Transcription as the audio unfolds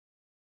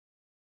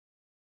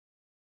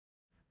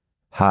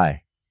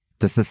Hi,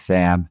 this is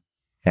Sam,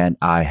 and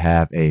I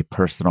have a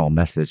personal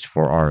message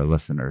for our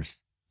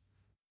listeners.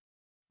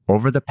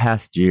 Over the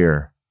past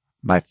year,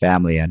 my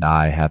family and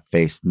I have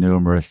faced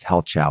numerous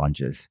health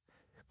challenges,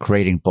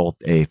 creating both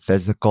a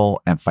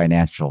physical and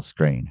financial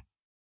strain,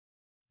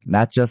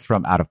 not just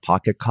from out of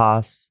pocket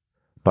costs,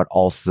 but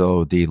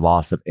also the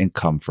loss of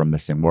income from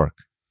missing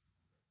work.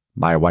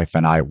 My wife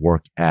and I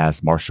work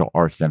as martial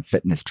arts and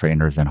fitness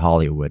trainers in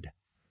Hollywood.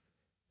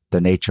 The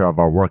nature of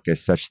our work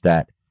is such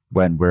that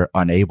when we're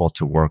unable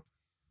to work,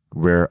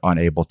 we're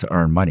unable to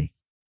earn money.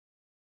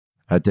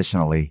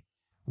 Additionally,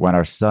 when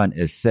our son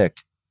is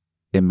sick,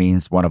 it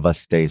means one of us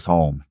stays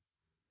home.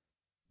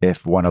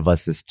 If one of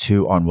us is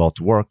too unwell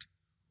to work,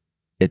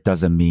 it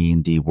doesn't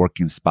mean the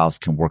working spouse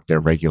can work their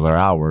regular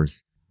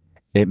hours.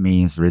 It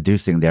means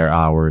reducing their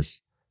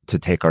hours to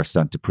take our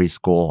son to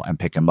preschool and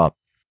pick him up,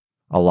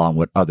 along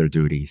with other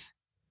duties.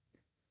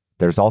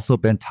 There's also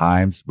been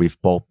times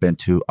we've both been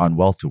too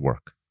unwell to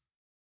work.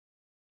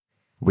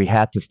 We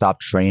had to stop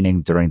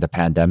training during the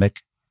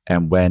pandemic,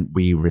 and when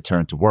we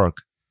returned to work,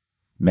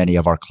 many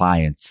of our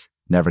clients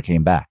never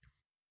came back.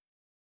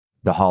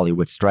 The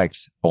Hollywood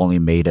strikes only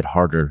made it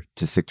harder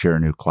to secure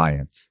new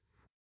clients.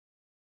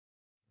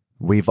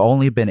 We've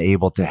only been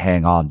able to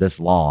hang on this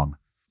long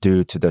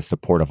due to the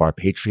support of our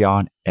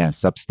Patreon and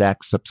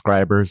Substack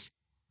subscribers,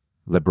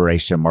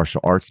 Liberation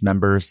Martial Arts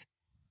members,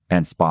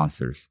 and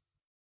sponsors.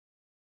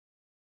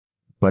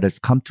 But it's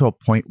come to a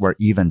point where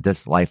even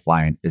this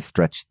lifeline is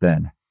stretched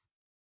thin.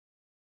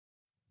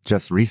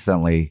 Just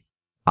recently,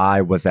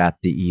 I was at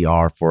the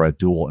ER for a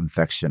dual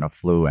infection of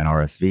flu and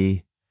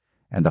RSV,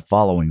 and the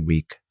following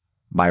week,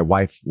 my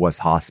wife was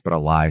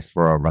hospitalized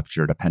for a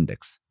ruptured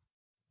appendix.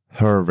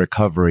 Her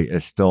recovery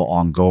is still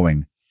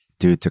ongoing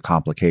due to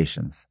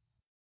complications.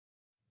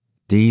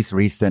 These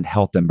recent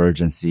health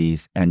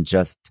emergencies and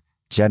just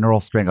general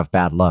string of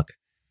bad luck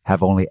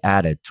have only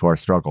added to our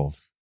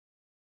struggles.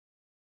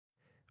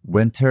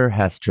 Winter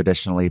has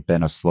traditionally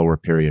been a slower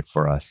period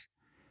for us.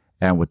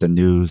 And with the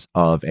news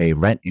of a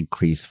rent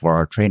increase for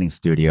our training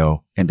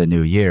studio in the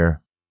new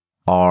year,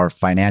 our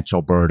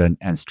financial burden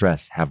and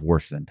stress have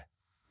worsened.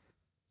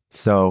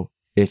 So,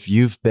 if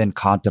you've been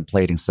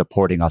contemplating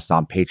supporting us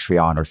on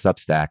Patreon or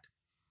Substack,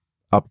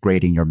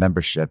 upgrading your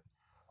membership,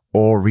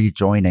 or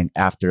rejoining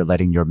after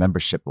letting your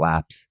membership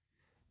lapse,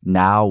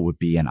 now would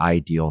be an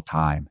ideal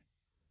time.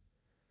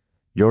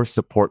 Your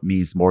support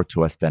means more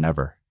to us than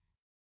ever.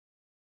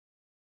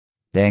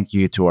 Thank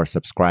you to our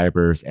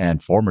subscribers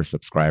and former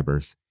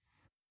subscribers.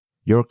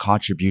 Your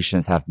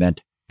contributions have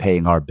meant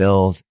paying our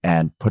bills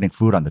and putting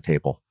food on the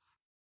table.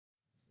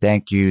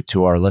 Thank you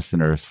to our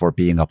listeners for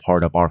being a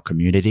part of our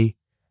community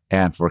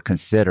and for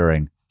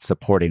considering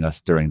supporting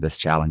us during this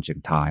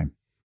challenging time.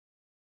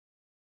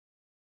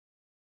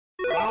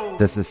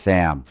 This is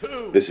Sam.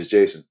 This is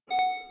Jason.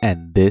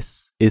 And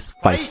this is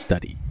Fight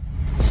Study.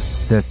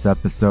 This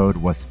episode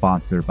was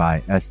sponsored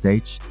by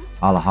SH,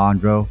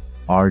 Alejandro,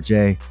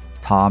 RJ,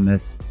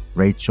 Thomas,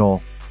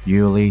 Rachel,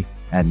 Yuli,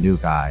 and New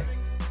Guy.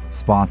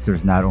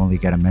 Sponsors not only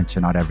get a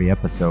mention on every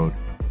episode,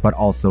 but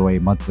also a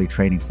monthly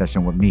training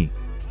session with me.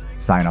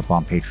 Sign up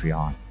on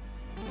Patreon.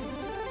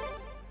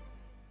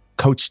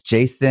 Coach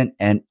Jason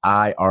and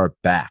I are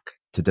back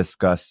to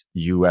discuss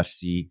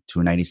UFC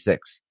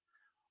 296,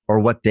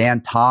 or what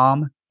Dan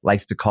Tom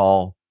likes to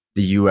call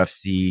the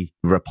UFC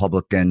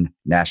Republican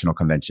National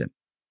Convention.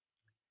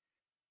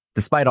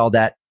 Despite all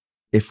that,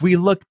 if we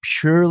look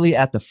purely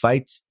at the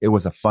fights, it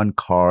was a fun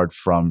card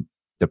from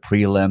the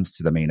prelims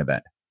to the main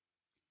event.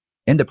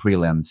 In the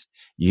prelims,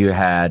 you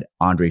had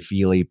Andre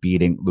Fili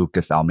beating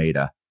Lucas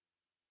Almeida.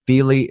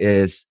 Fili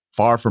is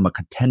far from a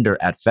contender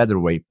at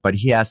featherweight, but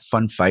he has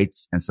fun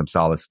fights and some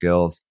solid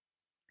skills.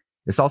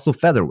 It's also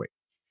featherweight.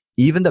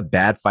 Even the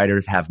bad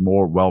fighters have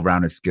more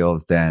well-rounded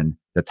skills than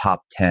the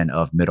top 10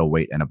 of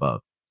middleweight and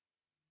above.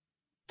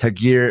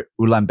 Tagir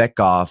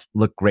Ulanbekov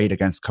looked great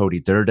against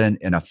Cody Durden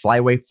in a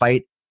flyweight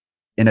fight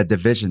in a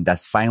division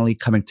that's finally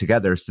coming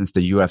together since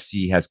the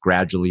UFC has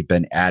gradually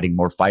been adding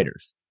more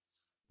fighters.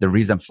 The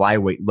reason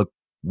flyweight looked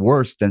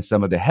worse than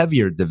some of the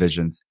heavier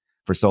divisions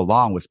for so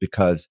long was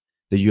because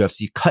the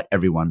UFC cut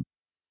everyone.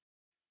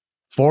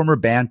 Former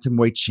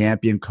bantamweight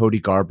champion Cody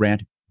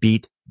Garbrandt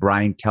beat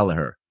Brian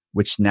Kelleher,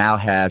 which now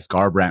has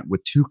Garbrandt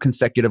with 2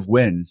 consecutive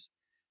wins,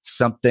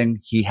 something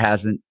he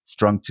hasn't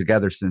strung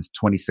together since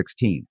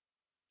 2016.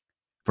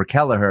 For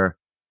Kelleher,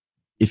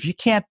 if you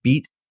can't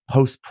beat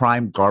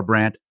post-prime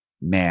Garbrandt,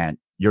 man,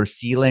 your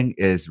ceiling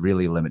is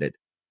really limited.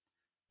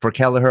 For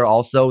Kelleher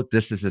also,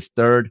 this is his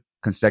 3rd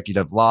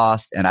consecutive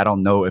loss, and I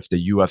don't know if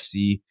the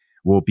UFC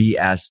will be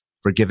as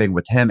forgiving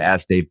with him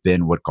as they've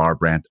been with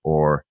Garbrandt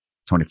or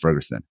Tony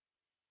Ferguson.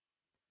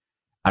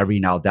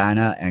 Irene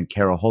Aldana and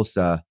Carol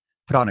Hossa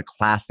put on a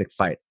classic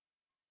fight.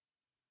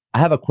 I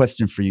have a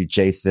question for you,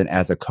 Jason,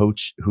 as a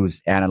coach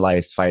who's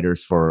analyzed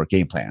fighters for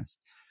game plans.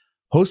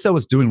 Hossa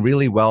was doing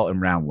really well in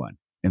round 1.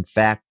 In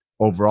fact,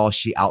 overall,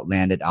 she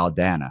outlanded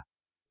Aldana.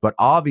 But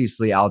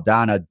obviously,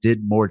 Aldana did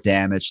more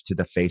damage to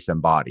the face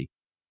and body.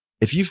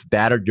 If you've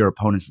battered your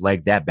opponent's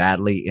leg that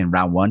badly in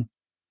round 1,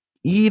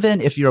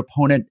 even if your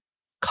opponent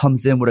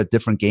comes in with a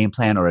different game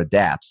plan or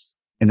adapts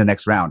in the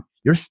next round,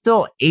 you're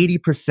still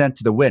 80%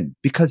 to the win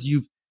because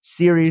you've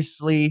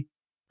seriously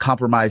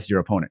compromised your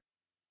opponent.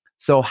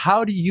 So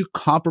how do you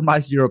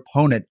compromise your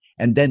opponent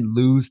and then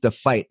lose the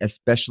fight,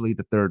 especially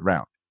the third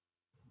round?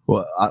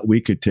 Well, we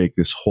could take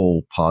this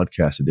whole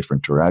podcast a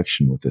different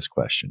direction with this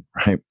question,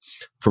 right?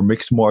 For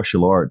mixed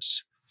martial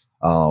arts,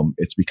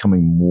 it's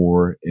becoming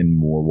more and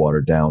more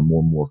watered down,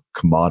 more and more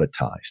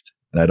commoditized.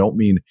 And I don't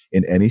mean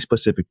in any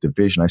specific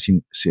division.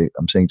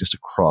 I'm saying just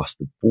across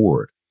the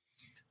board.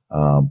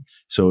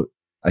 So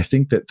I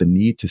think that the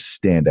need to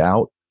stand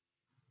out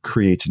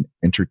creates an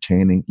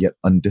entertaining yet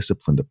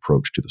undisciplined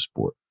approach to the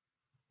sport.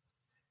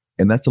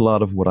 And that's a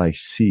lot of what I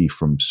see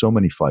from so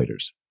many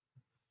fighters.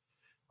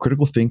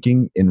 Critical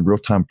thinking and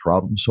real-time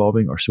problem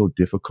solving are so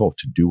difficult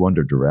to do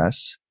under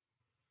duress.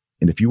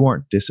 And if you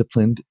aren't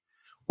disciplined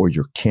or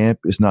your camp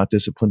is not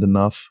disciplined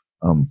enough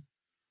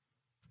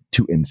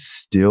to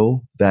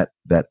instill that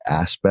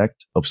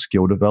aspect of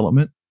skill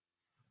development,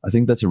 I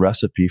think that's a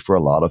recipe for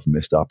a lot of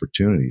missed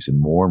opportunities. And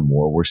more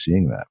we're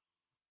seeing that.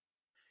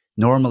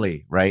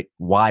 Normally, right,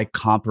 why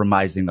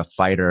compromising a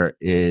fighter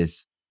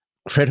is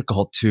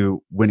critical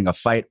to winning a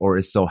fight or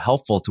is so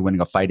helpful to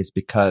winning a fight is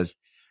because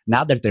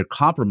now that they're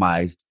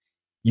compromised,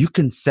 you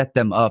can set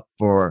them up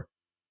for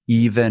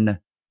even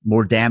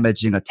more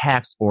damaging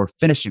attacks or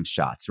finishing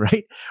shots,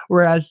 right?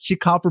 Whereas she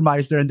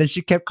compromised her and then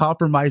she kept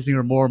compromising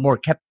her more and more,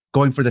 kept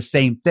going for the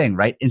same thing,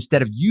 right?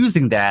 Instead of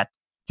using that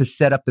to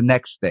set up the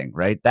next thing,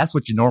 right? That's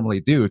what you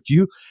normally do. If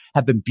you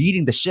have been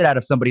beating the shit out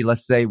of somebody,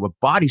 let's say with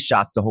body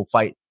shots the whole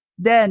fight,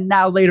 then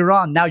now later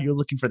on, now you're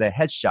looking for the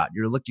headshot.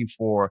 You're looking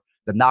for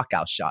the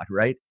knockout shot,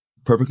 right?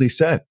 Perfectly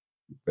said.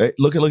 Right?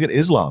 Look at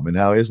Islam and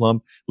how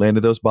Islam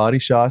landed those body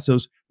shots,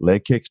 those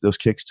leg kicks, those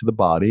kicks to the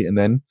body. And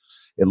then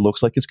it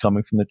looks like it's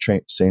coming from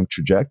the same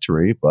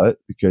trajectory, but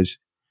because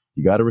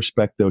you got to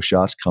respect those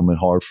shots coming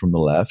hard from the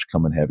left,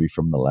 coming heavy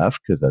from the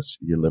left, because that's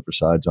your liver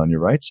side's on your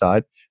right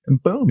side.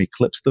 And boom, he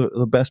clips the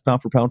best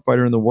pound for pound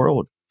fighter in the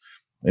world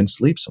and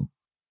sleeps him.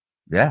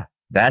 Yeah,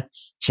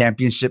 that's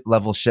championship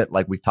level shit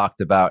like we talked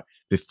about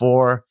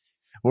before.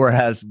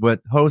 Whereas with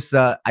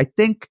Hossa, I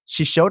think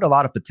she showed a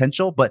lot of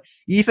potential, but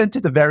even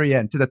to the very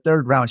end, to the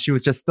third round, she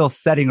was just still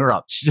setting her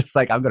up. She's just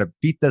like, I'm going to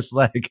beat this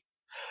leg,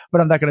 but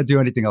I'm not going to do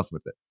anything else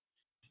with it.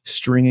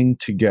 Stringing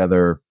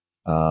together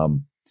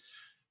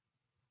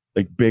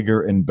like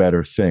bigger and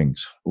better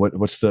things.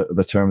 What's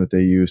the term that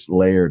they use?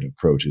 Layered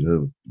approaches,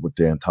 what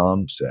Dan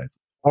Tom said.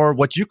 Or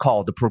what you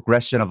call the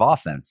progression of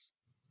offense.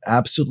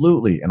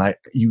 Absolutely. And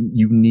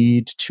you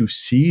need to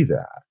see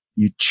that.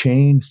 You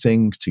chain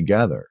things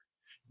together.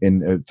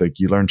 Like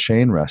you learn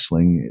chain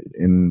wrestling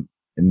in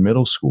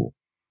middle school.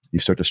 You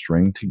start to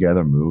string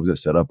together moves that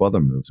set up other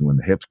moves. And when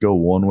the hips go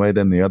one way,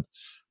 then the other,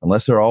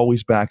 unless they're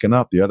always backing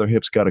up, the other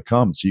hip's got to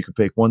come. So you can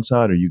fake one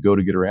side or you go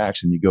to get a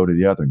reaction, you go to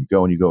the other, and you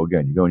go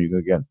again, you go and you go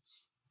again.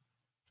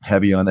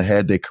 Heavy on the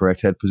head, they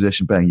correct head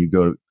position, bang, you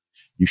go,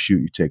 you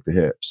shoot, you take the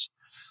hips.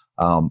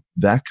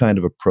 That kind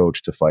of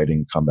approach to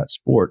fighting combat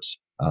sports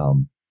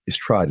is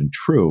tried and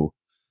true,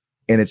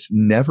 and it's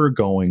never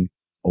going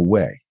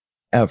away,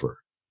 ever.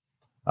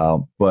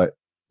 But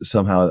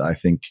somehow I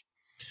think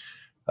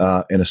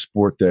in a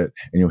sport that,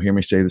 and you'll hear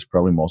me say this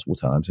probably multiple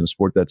times, in a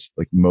sport that's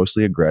like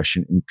mostly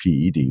aggression and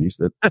PEDs,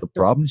 that the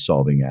problem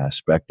solving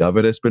aspect of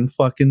it has been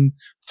fucking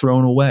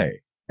thrown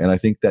away. And I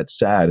think that's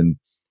sad. And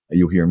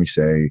you'll hear me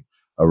say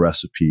a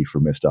recipe for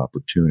missed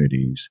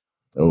opportunities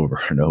over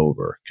and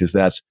over, because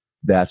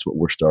that's what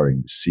we're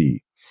starting to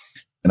see.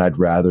 And I'd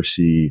rather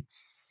see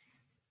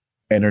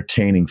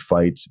entertaining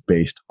fights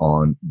based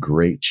on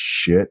great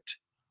shit,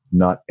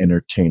 not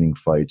entertaining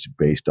fights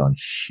based on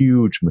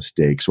huge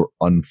mistakes or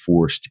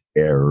unforced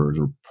errors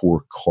or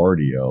poor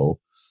cardio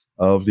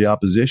of the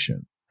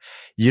opposition.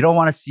 You don't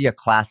want to see a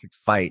classic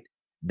fight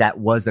that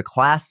was a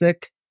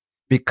classic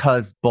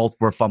because both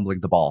were fumbling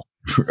the ball.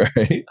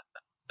 Right?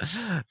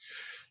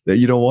 That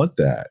you don't want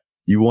that.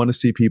 You want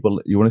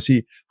to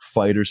see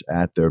fighters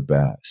at their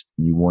best.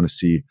 You want to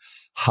see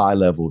high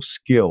level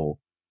skill.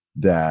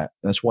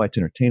 That's why it's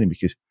entertaining,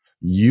 because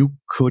you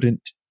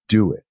couldn't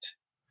do it.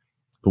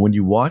 But when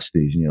you watch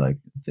these and you're like,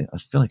 I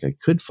feel like I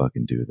could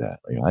fucking do that.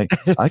 Like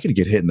I could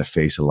get hit in the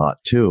face a lot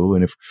too.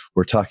 And if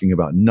we're talking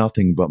about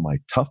nothing but my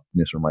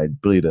toughness or my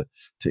ability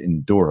to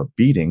endure a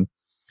beating,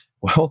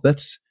 well,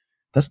 that's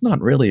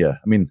not really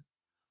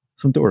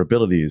some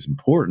durability is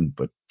important,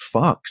 but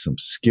fuck, some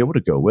skill to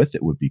go with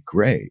it would be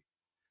great.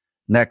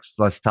 Next,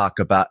 let's talk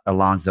about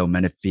Alonzo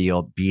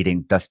Menifield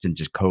beating Dustin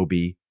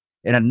Jacoby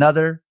in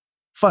another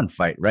fun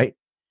fight, right?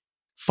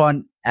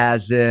 Fun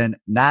as in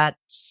not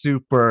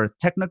super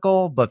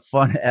technical, but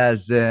fun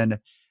as in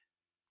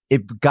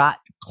it got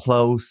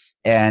close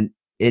and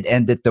it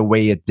ended the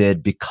way it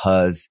did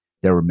because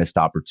there were missed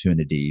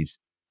opportunities.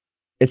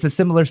 It's a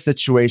similar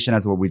situation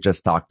as what we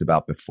just talked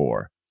about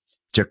before.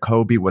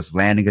 Jacoby was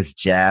landing his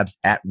jabs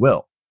at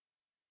will.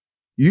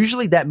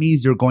 Usually that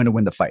means you're going to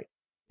win the fight.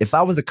 If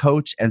I was a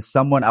coach and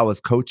someone I was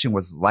coaching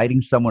was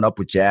lighting someone up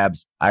with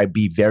jabs, I'd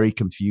be very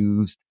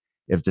confused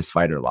if this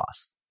fighter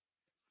lost.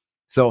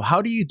 So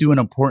how do you do an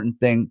important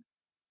thing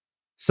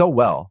so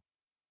well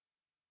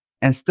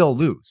and still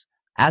lose?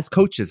 As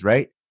coaches,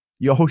 right?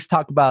 You always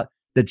talk about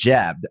the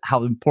jab,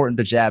 how important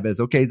the jab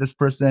is. Okay, this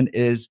person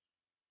is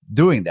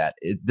doing that.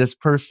 This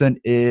person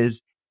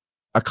is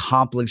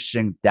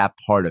accomplishing that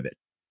part of it.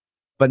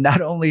 But not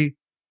only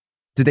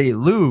do they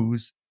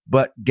lose,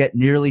 but get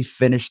nearly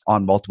finished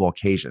on multiple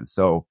occasions.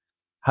 So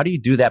how do you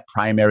do that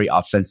primary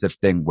offensive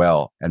thing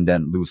well and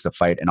then lose the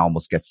fight and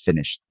almost get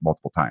finished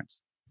multiple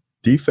times?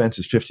 Defense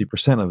is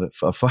 50%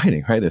 of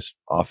fighting, right? There's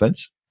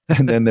offense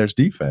and then there's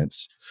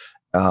defense.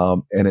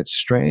 And it's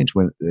strange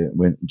when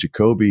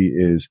Jacoby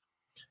is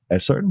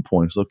at certain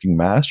points looking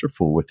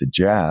masterful with the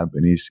jab,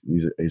 and he's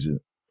a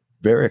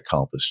very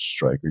accomplished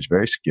striker. He's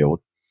very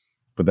skilled.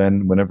 But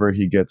then whenever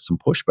he gets some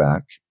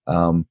pushback,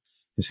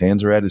 his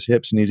hands are at his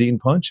hips and he's eating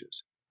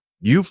punches.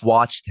 You've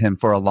watched him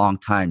for a long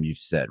time, you've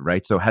said,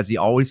 right? So has he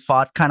always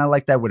fought kind of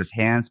like that with his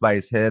hands by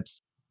his hips?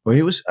 Well,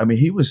 he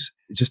was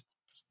just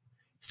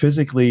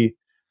physically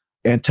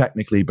and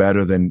technically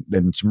better than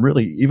some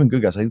really even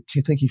good guys. I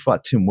think he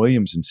fought Tim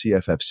Williams in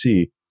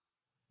CFFC.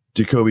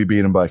 Jacoby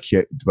beat him by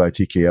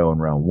TKO in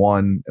round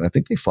 1, and I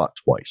think they fought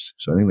twice.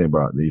 So I think they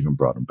even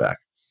brought him back.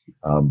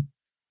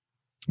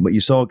 But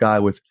you saw a guy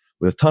with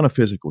a ton of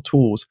physical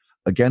tools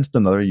against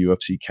another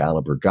UFC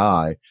caliber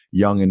guy,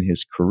 young in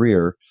his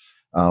career.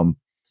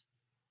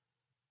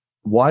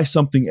 Why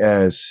something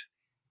as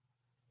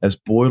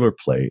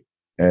boilerplate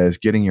as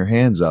getting your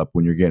hands up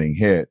when you're getting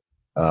hit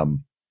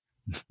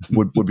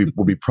would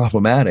be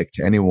problematic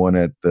to anyone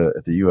at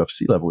the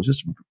UFC level? It's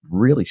just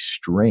really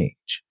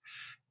strange.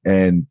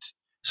 And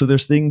so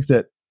there's things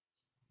that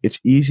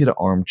it's easy to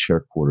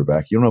armchair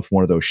quarterback. You don't know if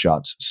one of those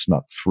shots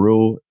snuck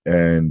through.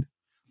 And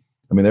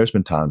I mean, there's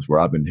been times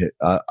where I've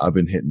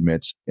been hitting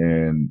mitts,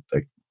 and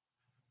like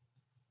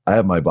I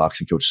had my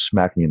boxing coach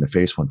smack me in the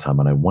face one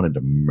time, and I wanted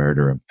to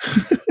murder him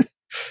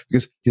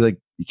because he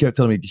kept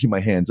telling me to keep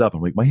my hands up.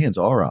 I'm like, my hands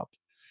are up,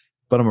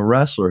 but I'm a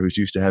wrestler who's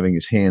used to having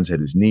his hands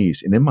at his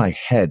knees, and in my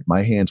head,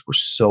 my hands were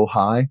so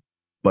high,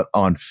 but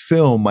on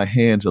film, my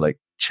hands are like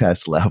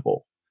chest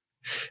level.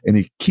 And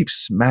he keeps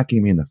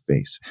smacking me in the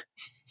face.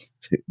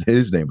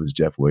 His name was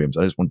Jeff Williams.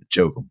 I just wanted to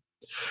choke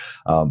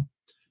him.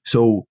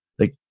 So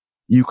like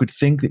you could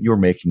think that you're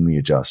making the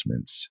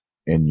adjustments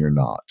and you're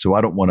not. So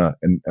I don't want to,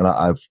 and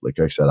like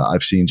I said,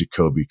 I've seen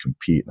Jacoby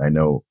compete, and I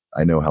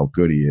know how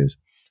good he is.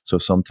 So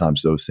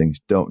sometimes those things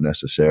don't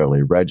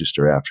necessarily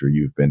register after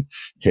you've been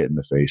hit in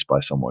the face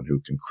by someone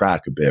who can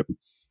crack a bit.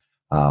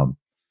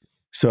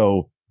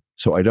 So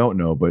I don't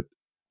know, but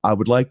I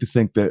would like to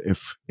think that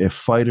if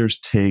fighters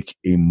take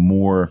a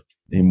more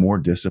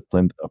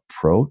disciplined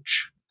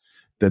approach,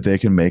 that they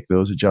can make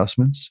those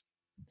adjustments.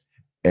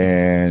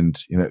 And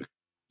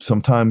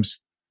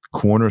sometimes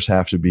corners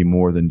have to be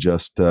more than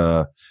just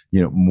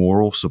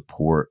moral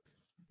support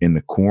in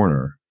the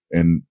corner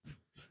and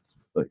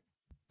like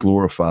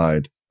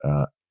glorified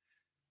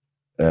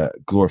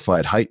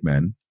hype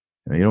men.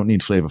 You don't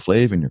need Flava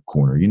Flav in your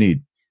corner. You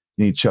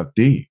need Chuck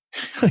D.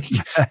 You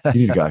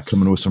need a guy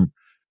coming with some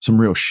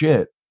real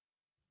shit.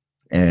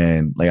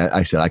 And like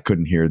I said, I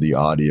couldn't hear the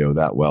audio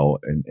that well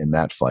in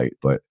that fight,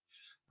 but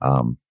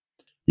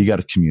you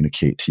got to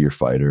communicate to your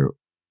fighter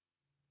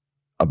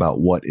about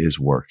what is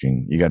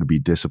working. You got to be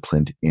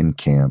disciplined in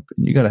camp,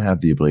 and you got to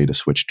have the ability to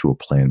switch to a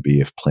plan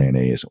B if plan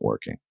A isn't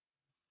working.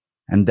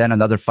 And then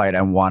another fight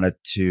I wanted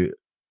to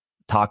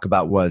talk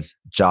about was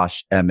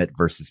Josh Emmett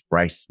versus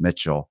Bryce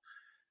Mitchell,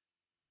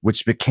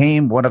 which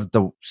became one of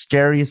the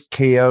scariest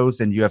KOs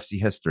in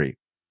UFC history.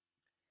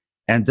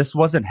 And this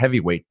wasn't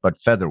heavyweight, but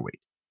featherweight.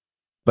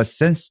 But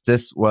since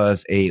this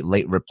was a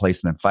late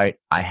replacement fight,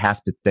 I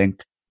have to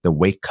think the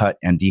weight cut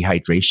and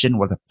dehydration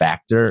was a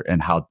factor in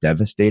how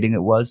devastating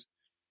it was.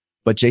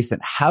 But Jason,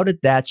 how did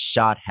that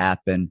shot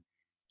happen?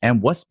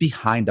 And what's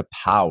behind the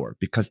power?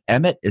 Because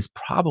Emmett is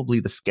probably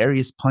the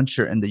scariest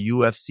puncher in the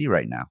UFC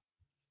right now.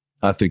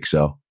 I think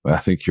so. I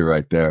think you're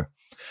right there.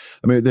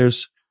 I mean,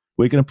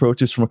 we can approach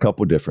this from a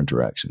couple of different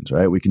directions,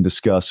 right? We can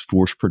discuss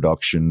force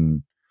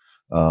production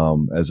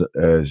as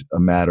a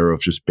matter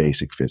of just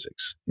basic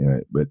physics,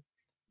 but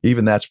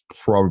even that's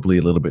probably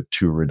a little bit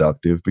too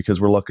reductive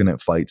because we're looking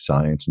at fight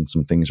science and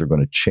some things are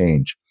going to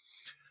change.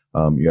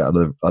 You got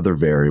other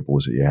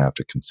variables that you have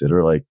to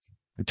consider, like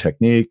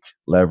technique,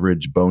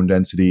 leverage, bone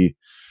density,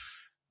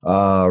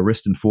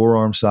 wrist and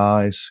forearm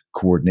size,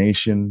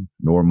 coordination,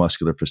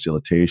 neuromuscular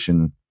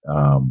facilitation,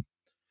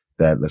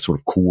 that sort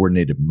of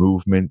coordinated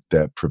movement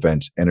that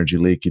prevents energy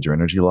leakage or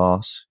energy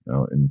loss.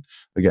 And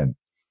again,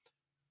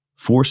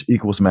 force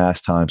equals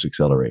mass times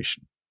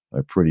acceleration.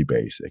 They're pretty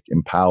basic.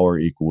 And power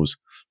equals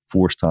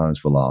force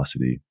times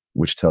velocity,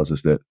 which tells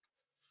us that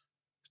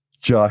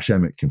Josh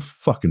Emmett can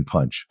fucking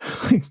punch.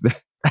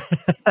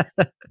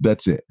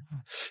 That's it.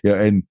 Yeah,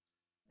 and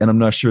I'm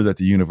not sure that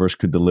the universe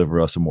could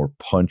deliver us a more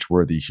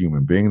punch-worthy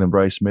human being than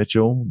Bryce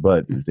Mitchell,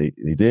 but they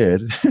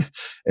did.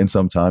 And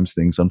sometimes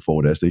things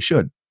unfold as they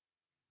should.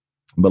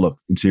 But look,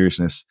 in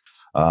seriousness,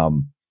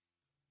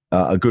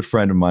 a good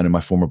friend of mine and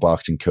my former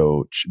boxing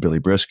coach, Billy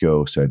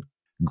Briscoe, said,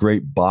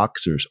 great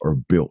boxers are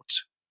built,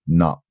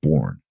 not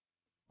born,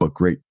 but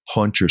great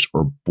punchers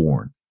are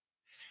born.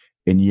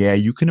 And yeah,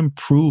 you can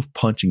improve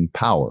punching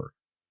power,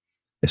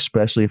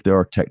 especially if there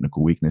are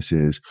technical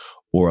weaknesses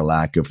or a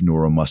lack of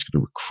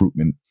neuromuscular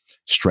recruitment,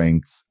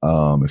 strength,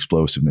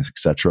 explosiveness,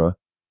 etc.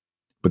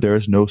 But there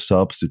is no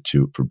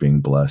substitute for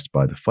being blessed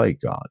by the fight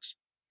gods.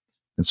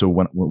 And so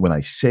when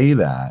I say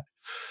that,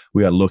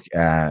 we got to look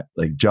at,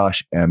 like,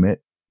 Josh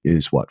Emmett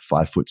is what,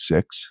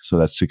 5'6", so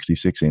that's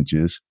 66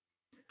 inches,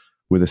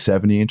 with a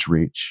 70-inch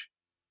reach,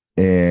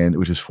 and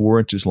which is 4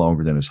 inches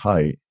longer than his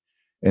height.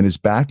 And his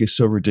back is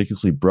so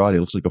ridiculously broad, he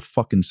looks like a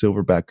fucking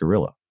silverback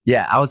gorilla.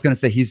 Yeah, I was going to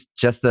say he's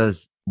just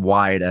as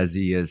wide as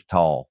he is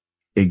tall.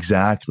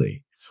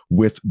 Exactly.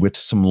 With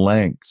some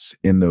length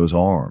in those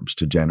arms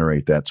to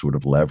generate that sort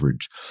of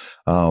leverage.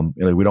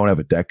 We don't have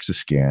a DEXA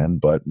scan,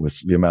 but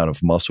with the amount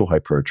of muscle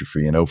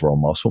hypertrophy and overall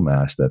muscle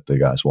mass that the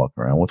guy's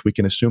walking around with, we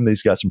can assume that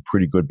he's got some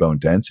pretty good bone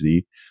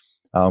density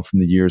from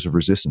the years of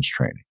resistance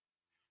training.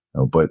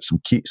 But some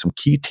key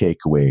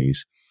takeaways.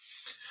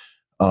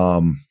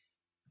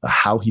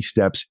 How he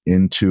steps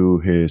into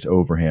his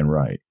overhand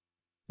right,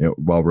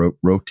 while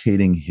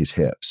rotating his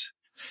hips.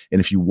 And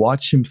if you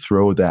watch him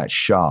throw that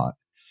shot,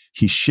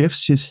 he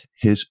shifts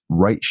his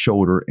right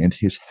shoulder and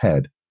his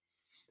head,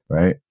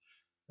 right?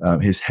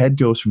 His head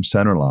goes from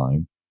center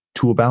line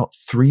to about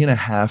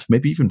 3.5,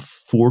 maybe even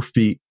 4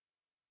 feet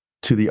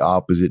to the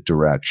opposite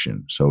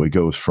direction. So it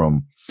goes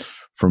from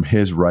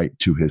his right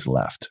to his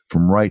left,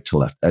 from right to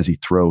left as he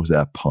throws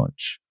that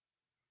punch.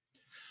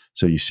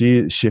 So you see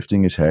it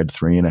shifting his head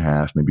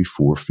 3.5, maybe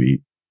 4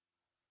 feet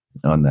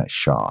on that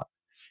shot.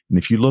 And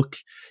if you look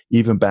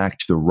even back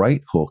to the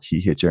right hook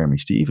he hit Jeremy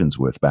Stephens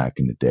with back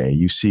in the day,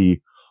 you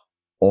see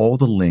all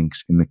the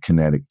links in the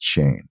kinetic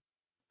chain,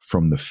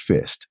 from the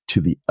fist to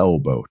the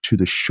elbow, to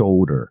the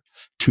shoulder,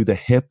 to the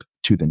hip,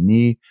 to the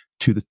knee,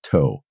 to the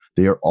toe.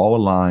 They are all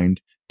aligned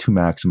to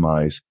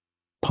maximize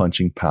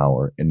punching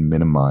power and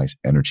minimize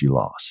energy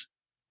loss.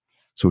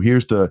 So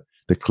here's the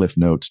Cliff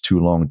Notes too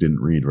long didn't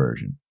read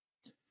version.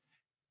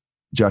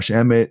 Josh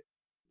Emmett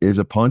is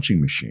a punching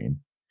machine,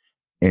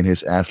 and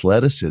his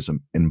athleticism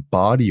and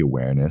body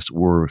awareness,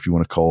 or if you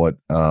want to call it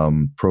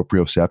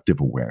proprioceptive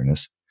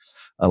awareness,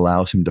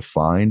 allows him to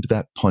find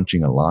that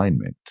punching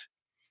alignment.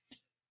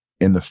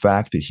 And the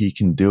fact that he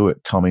can do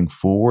it coming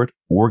forward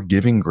or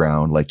giving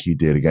ground like he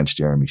did against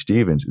Jeremy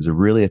Stephens is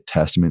really a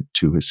testament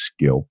to his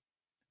skill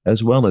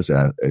as well as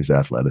his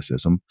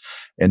athleticism,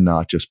 and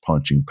not just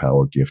punching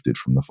power gifted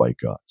from the fight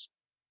gods.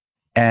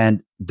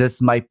 And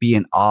this might be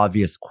an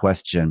obvious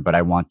question, but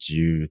I want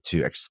you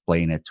to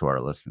explain it to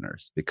our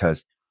listeners,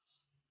 because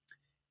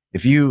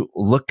if you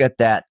look at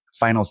that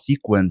final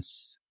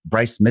sequence,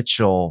 Bryce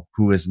Mitchell,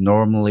 who is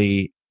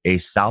normally a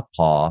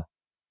southpaw,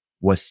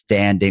 was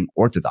standing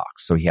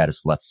orthodox. So he had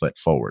his left foot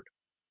forward.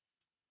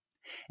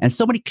 And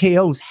so many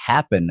KOs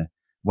happen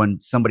when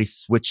somebody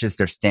switches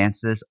their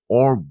stances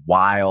or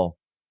while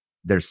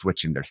they're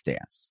switching their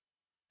stance.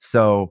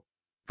 So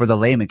for the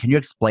layman, can you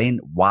explain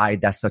why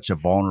that's such a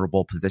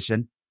vulnerable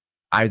position?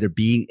 Either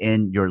being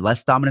in your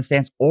less dominant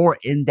stance or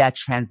in that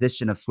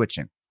transition of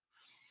switching.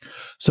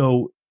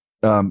 So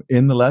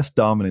in the less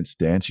dominant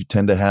stance, you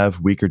tend to have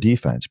weaker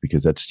defense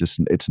because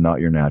it's not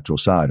your natural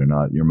side or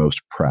not your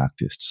most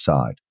practiced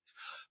side.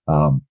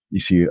 You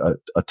see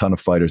a ton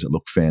of fighters that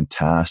look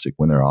fantastic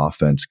when their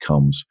offense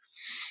comes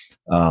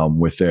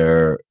with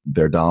their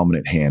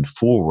dominant hand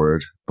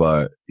forward,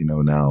 but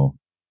now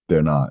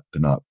they're not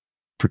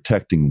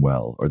protecting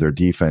well, or their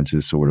defense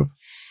is sort of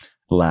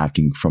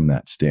lacking from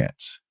that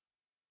stance.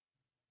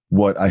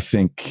 What I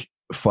think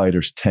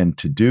fighters tend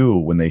to do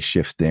when they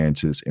shift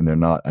stances and they're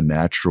not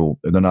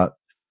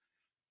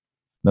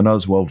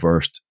as well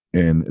versed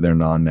in their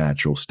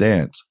non-natural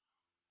stance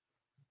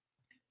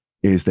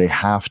is they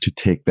have to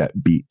take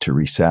that beat to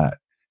reset,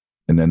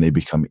 and then they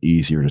become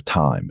easier to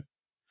time.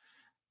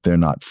 They're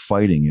not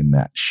fighting in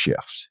that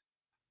shift.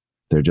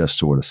 They're just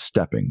sort of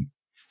stepping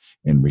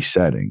and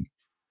resetting.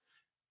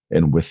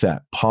 And with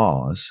that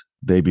pause,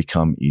 they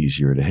become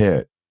easier to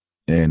hit.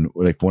 And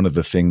like one of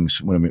the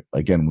things, when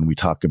we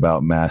talk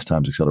about mass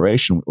times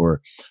acceleration or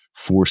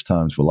force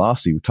times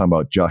velocity, we're talking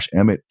about Josh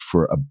Emmett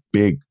for a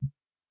big,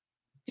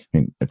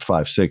 at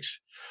 5'6",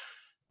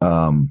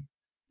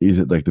 he's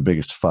like the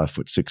biggest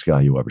 5'6"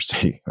 guy you ever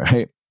see,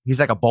 right? He's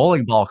like a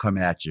bowling ball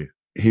coming at you.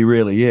 He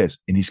really is.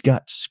 And he's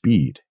got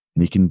speed,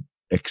 and he can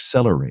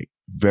accelerate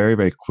very,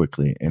 very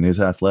quickly. And his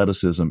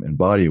athleticism and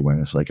body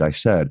awareness, like I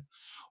said,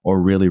 are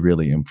really,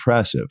 really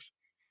impressive.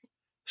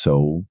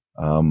 So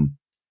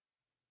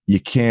you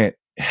can't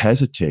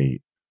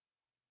hesitate.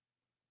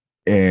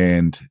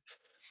 And,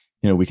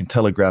 we can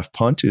telegraph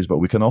punches, but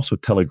we can also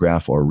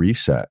telegraph our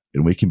reset,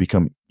 and we can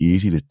become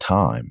easy to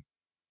time.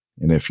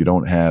 And if you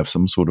don't have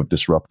some sort of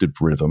disruptive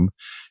rhythm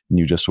and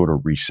you just sort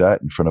of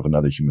reset in front of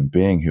another human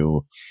being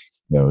who,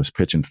 is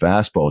pitching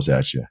fastballs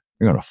at you,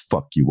 they're going to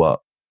fuck you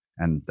up.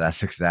 And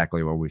that's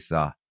exactly what we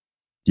saw.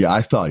 Yeah,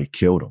 I thought he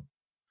killed him.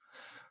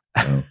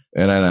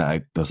 And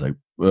I was like,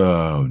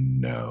 oh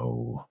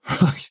no.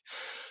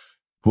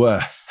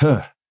 What?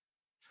 Huh.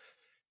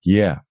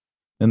 Yeah.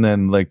 And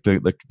then like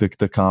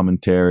the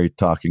commentary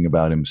talking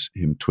about him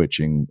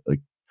twitching.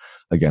 Like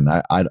again,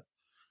 I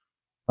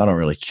don't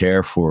really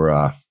care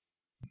for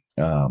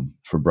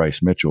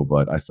Bryce Mitchell,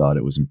 but I thought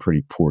it was in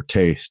pretty poor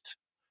taste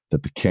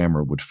that the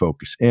camera would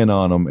focus in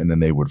on him and then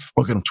they would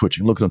look at him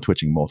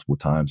twitching multiple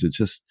times.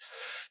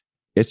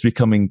 It's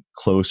becoming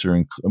closer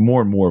and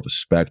more of a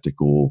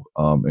spectacle,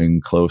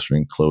 and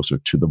closer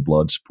to the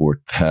blood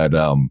sport that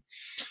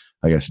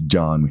I guess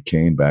John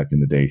McCain back in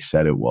the day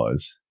said it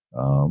was.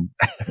 And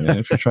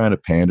if you're trying to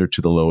pander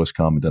to the lowest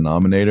common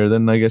denominator,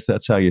 then I guess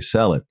that's how you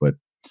sell it. But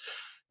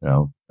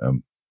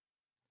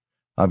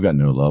I've got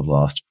no love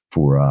lost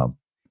for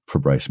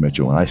Bryce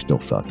Mitchell, and I still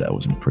thought that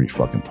was in pretty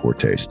fucking poor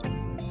taste.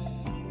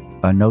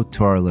 A note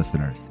to our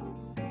listeners: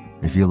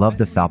 if you love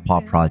the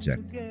Southpaw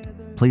Project,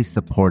 please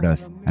support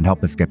us and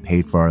help us get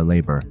paid for our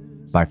labor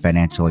by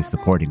financially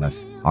supporting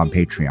us on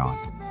Patreon.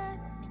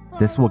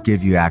 This will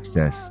give you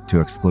access to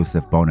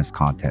exclusive bonus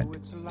content,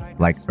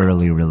 like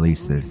early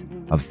releases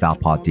of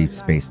Southpaw Deep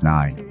Space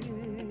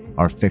Nine,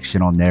 our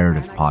fictional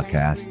narrative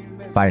podcast,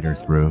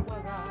 Fighters Brew,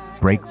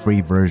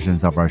 break-free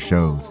versions of our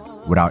shows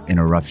without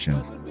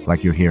interruptions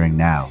like you're hearing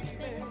now,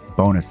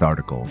 bonus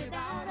articles,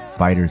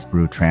 Fighters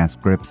Brew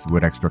transcripts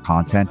with extra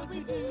content,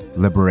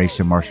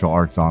 Liberation Martial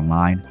Arts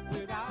Online,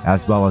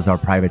 as well as our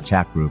private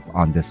chat group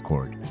on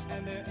Discord.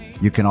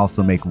 You can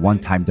also make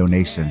one-time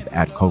donations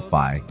at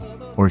Ko-Fi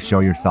or show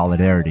your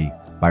solidarity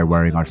by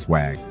wearing our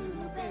swag.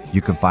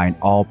 You can find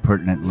all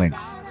pertinent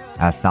links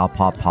at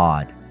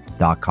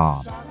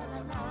southpawpod.com.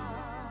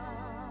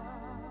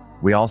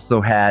 We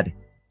also had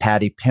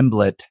Paddy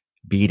Pimblett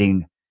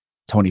beating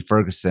Tony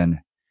Ferguson,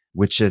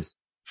 which is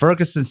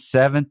Ferguson's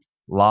 7th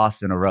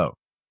loss in a row.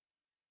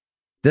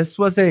 This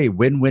was a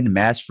win-win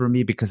match for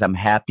me because I'm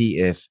happy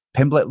if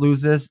Pimblett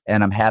loses,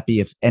 and I'm happy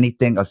if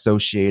anything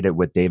associated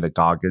with David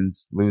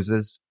Goggins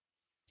loses.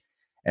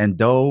 And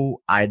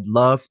though I'd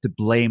love to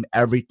blame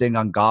everything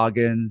on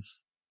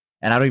Goggins,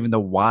 and I don't even know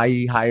why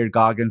he hired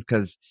Goggins,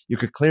 because you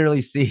could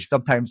clearly see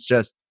sometimes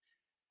just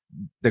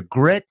the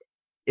grit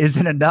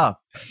isn't enough.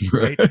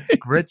 Right?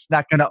 Grit's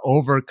not going to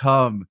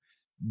overcome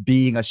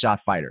being a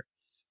shot fighter.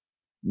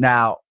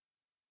 Now,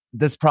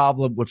 this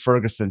problem with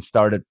Ferguson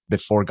started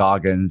before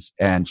Goggins,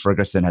 and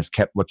Ferguson has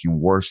kept looking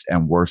worse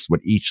and worse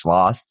with each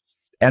loss.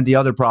 And the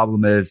other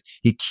problem is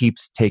he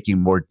keeps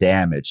taking more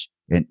damage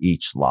in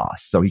each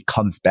loss. So he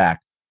comes back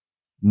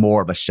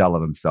more of a shell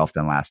of himself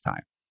than last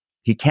time.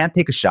 He can't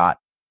take a shot.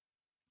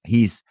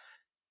 He's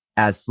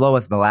as slow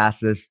as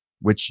molasses,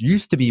 which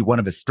used to be one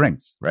of his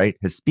strengths, right?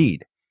 His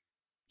speed.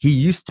 He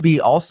used to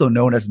be also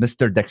known as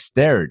Mr.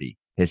 Dexterity.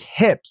 His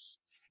hips,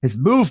 his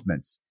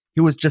movements. He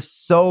was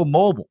just so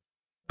mobile.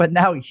 But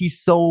now he's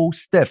so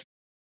stiff.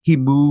 He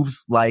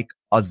moves like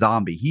a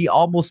zombie. He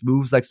almost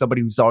moves like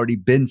somebody who's already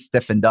been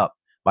stiffened up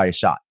by a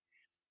shot.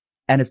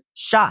 And his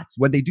shots,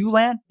 when they do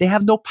land, they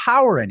have no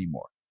power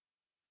anymore.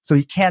 So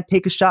he can't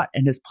take a shot,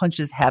 and his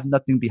punches have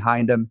nothing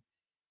behind him.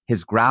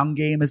 His ground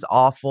game is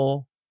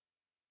awful.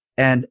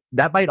 And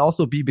that might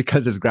also be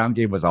because his ground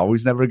game was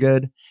always never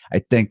good. I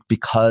think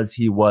because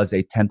he was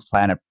a 10th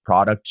Planet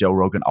product, Joe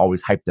Rogan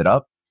always hyped it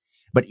up.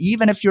 But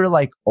even if you're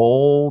like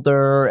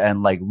older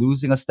and like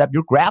losing a step,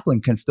 your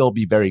grappling can still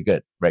be very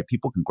good, right?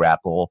 People can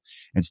grapple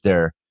into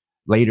their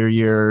later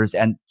years.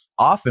 And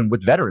often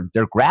with veterans,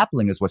 their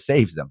grappling is what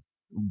saves them.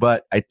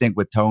 But I think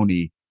with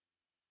Tony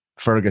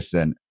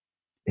Ferguson,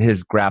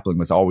 his grappling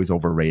was always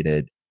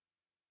overrated.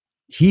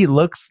 He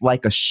looks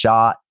like a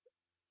shot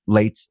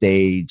late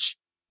stage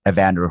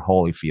Evander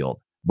Holyfield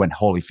when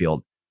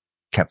Holyfield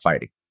kept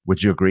fighting.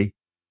 Would you agree?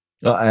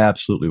 I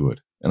absolutely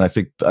would. And I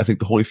think the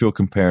Holyfield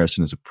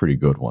comparison is a pretty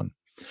good one.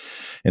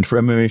 And for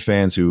MMA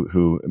fans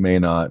who may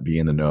not be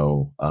in the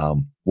know,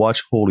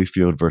 watch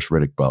Holyfield versus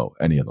Riddick Bowe,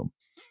 any of them.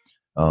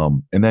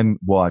 And then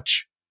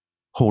watch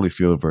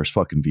Holyfield versus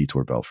fucking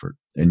Vitor Belfort,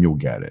 and you'll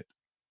get it,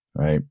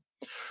 right?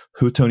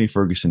 Who Tony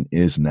Ferguson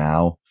is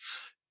now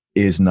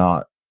is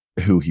not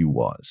who he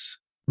was.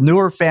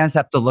 Newer fans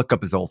have to look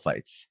up his old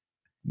fights.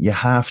 You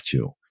have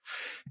to.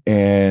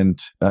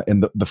 And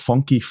the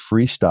funky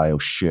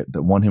freestyle shit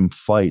that won him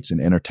fights and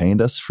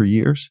entertained us for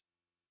years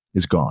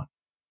is gone.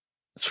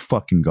 It's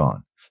fucking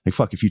gone. Like,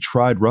 fuck, if you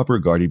tried rubber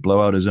guard, he'd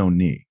blow out his own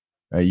knee.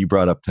 Right? You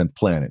brought up 10th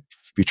Planet.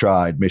 If you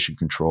tried Mission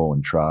Control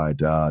and tried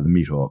the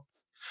meat hook,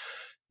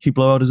 he'd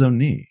blow out his own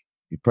knee.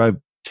 He'd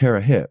probably tear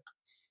a hip.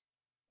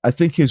 I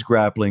think his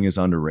grappling is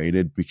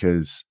underrated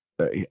because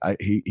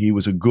he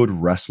was a good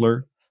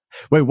wrestler.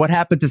 Wait, what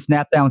happened to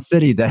Snapdown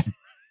City then?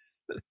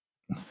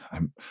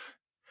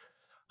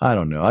 I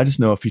don't know. I just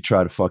know if he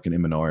tried a fucking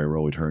Imanari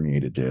roll, he'd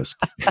herniate a disc.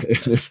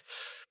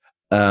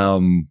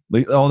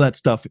 Like, all that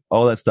stuff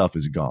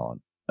is gone.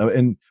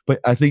 But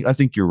I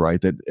think you're right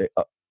that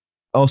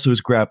also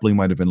his grappling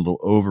might have been a little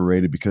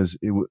overrated because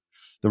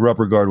the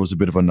rubber guard was a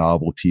bit of a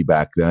novelty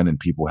back then, and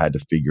people had to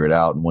figure it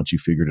out. And once you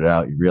figured it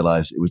out, you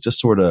realize it was just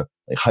sort of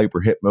like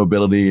hyper hip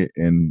mobility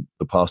and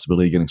the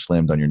possibility of getting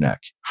slammed on your neck,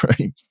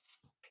 right?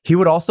 He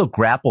would also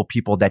grapple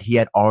people that he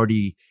had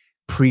already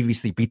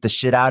previously beat the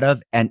shit out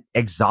of and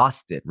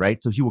exhausted,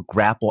 right? So he would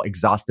grapple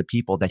exhausted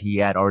people that he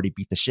had already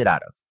beat the shit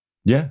out of.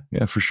 Yeah,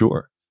 for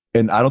sure.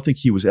 And I don't think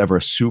he was ever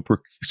a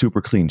super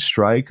clean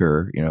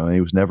striker.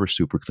 He was never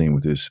super clean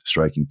with his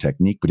striking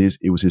technique, but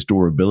it was his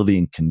durability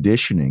and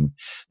conditioning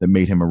that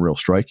made him a real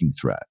striking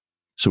threat.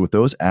 So with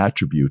those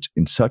attributes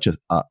in such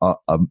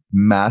a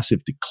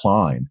massive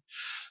decline,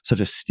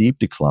 such a steep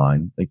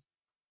decline, like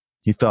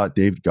he thought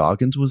David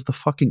Goggins was the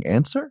fucking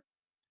answer.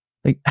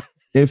 Like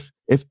if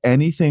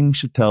anything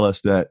should tell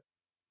us that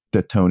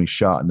Tony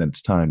shot and that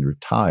it's time to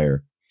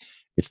retire,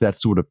 it's that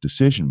sort of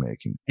decision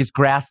making. He's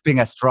grasping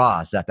at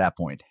straws at that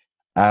point.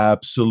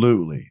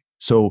 Absolutely.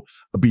 So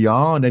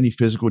beyond any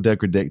physical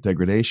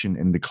degradation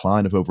and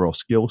decline of overall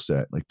skill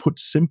set, like put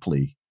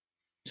simply,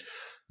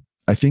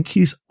 I think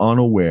he's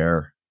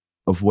unaware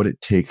of what it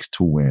takes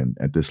to win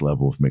at this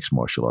level of mixed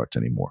martial arts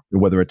anymore.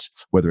 Whether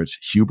it's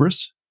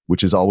hubris,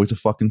 which is always a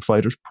fucking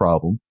fighter's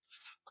problem,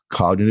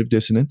 cognitive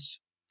dissonance,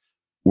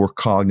 or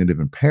cognitive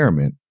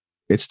impairment,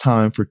 it's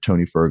time for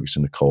Tony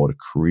Ferguson to call it a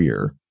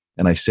career.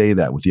 And I say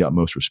that with the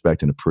utmost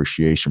respect and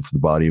appreciation for the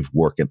body of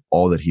work and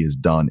all that he has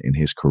done in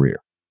his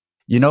career.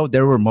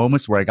 There were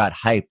moments where I got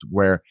hyped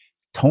where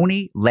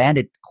Tony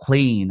landed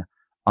clean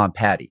on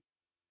Paddy,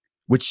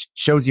 which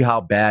shows you how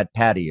bad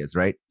Paddy is,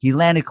 right? He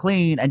landed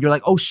clean and you're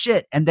like, oh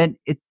shit. And then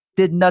it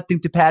did nothing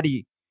to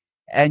Paddy.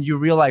 And you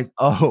realize,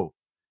 oh,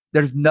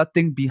 there's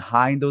nothing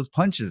behind those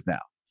punches now.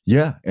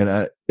 Yeah. And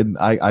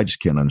I just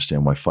can't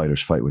understand why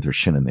fighters fight with their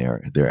shin in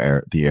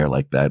the air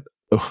like that.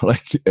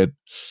 Like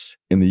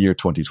in the year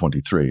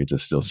 2023, it's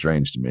just still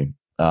strange to me.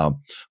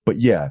 But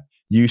yeah,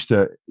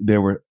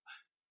 there were,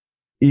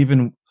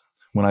 even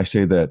when I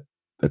say that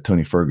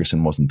Tony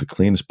Ferguson wasn't the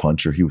cleanest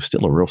puncher, he was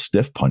still a real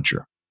stiff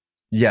puncher.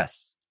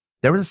 Yes.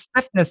 There was a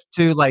stiffness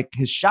to like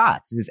his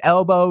shots, his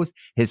elbows,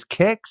 his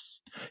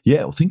kicks.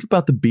 Yeah. Well, think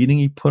about the beating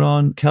he put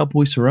on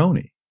Cowboy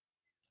Cerrone,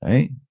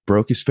 right?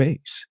 Broke his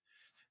face.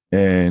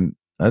 And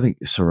I think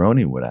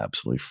Cerrone would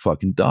absolutely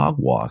fucking dog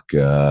walk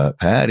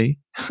Paddy.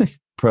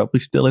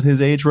 Probably still at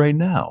his age right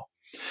now.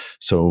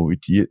 So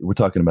we're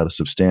talking about a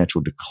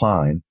substantial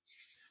decline,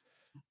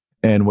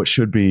 and what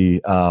should be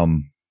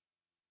an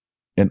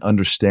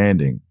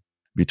understanding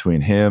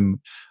between him,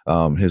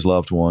 his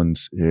loved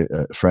ones,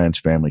 friends,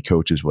 family,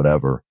 coaches,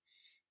 whatever.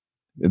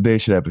 They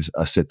should have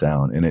a sit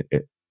down, and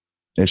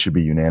it should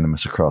be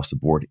unanimous across the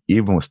board,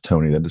 even with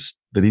Tony,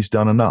 that he's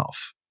done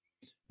enough,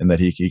 and that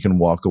he can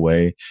walk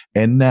away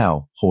and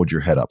now hold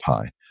your head up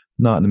high,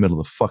 not in the middle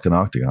of the fucking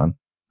octagon.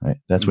 Right?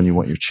 That's when you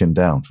want your chin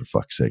down, for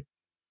fuck's sake.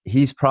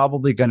 He's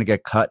probably going to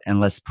get cut, and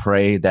let's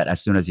pray that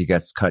as soon as he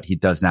gets cut, he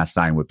does not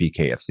sign with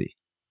BKFC.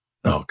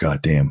 Oh,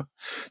 goddamn.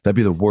 That'd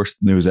be the worst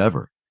news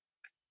ever.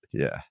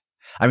 Yeah.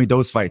 I mean,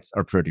 those fights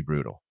are pretty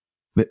brutal.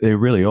 They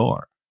really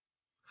are.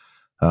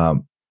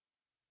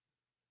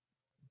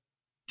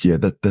 Yeah,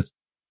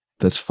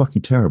 that's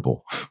fucking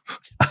terrible.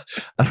 I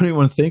don't even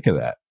want to think of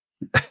that.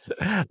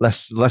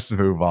 Let's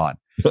move on.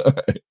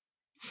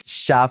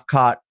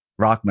 Shavkat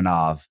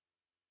Rakhmonov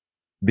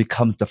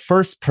becomes the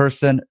first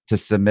person to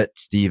submit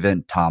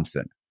Stephen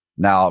Thompson.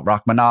 Now,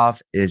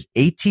 Rakhmonov is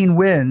 18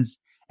 wins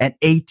and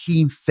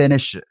 18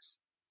 finishes.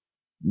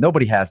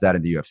 Nobody has that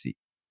in the UFC.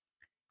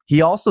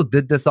 He also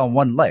did this on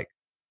one leg.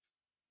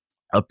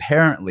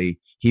 Apparently,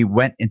 he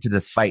went into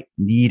this fight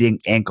needing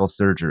ankle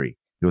surgery.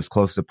 He was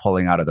close to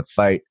pulling out of the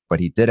fight, but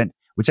he didn't,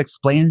 which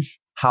explains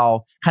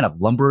how kind of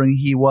lumbering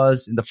he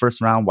was in the first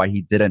round, why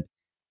he didn't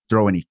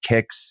throw any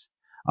kicks,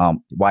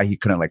 why he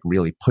couldn't like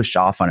really push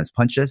off on his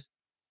punches.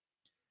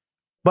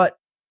 But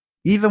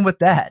even with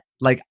that,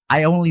 like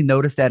I only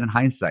noticed that in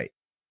hindsight.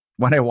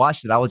 When I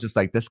watched it, I was just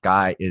like, this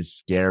guy is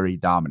scary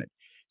dominant.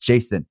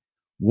 Jason,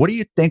 what do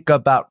you think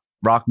about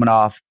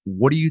Rakhmonov?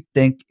 What do you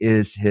think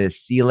is his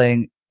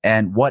ceiling?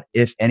 And what,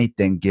 if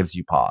anything, gives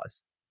you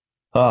pause?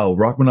 Oh,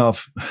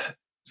 Rakhmonov,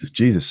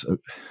 Jesus.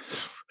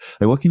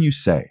 Like, what can you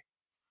say?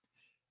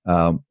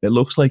 It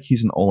looks like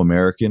he's an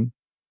All-American,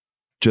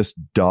 just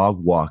dog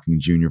walking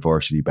junior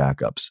varsity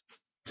backups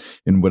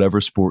in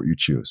whatever sport you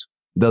choose.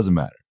 It doesn't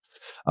matter.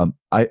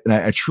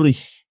 I truly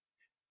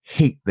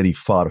hate that he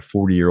fought a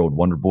 40-year-old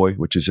Wonder Boy,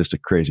 which is just a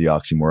crazy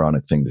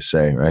oxymoronic thing to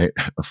say, right?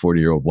 A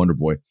 40-year-old Wonder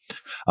Boy.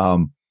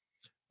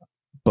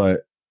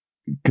 But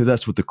because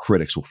that's what the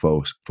critics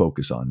will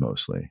focus on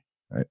mostly,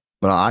 right?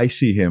 But I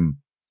see him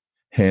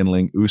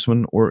handling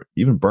Usman or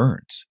even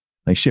Burns.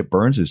 Like shit,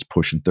 Burns is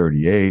pushing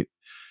 38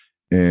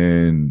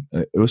 and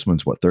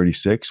Usman's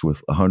 36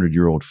 with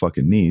 100-year-old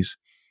fucking knees.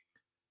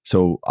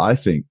 So I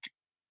think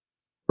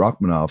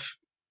Rakhmonov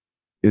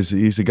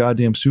he's a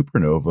goddamn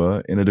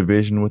supernova in a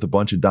division with a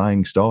bunch of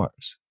dying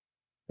stars.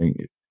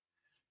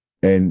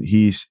 And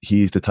he's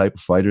the type of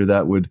fighter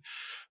that would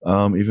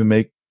even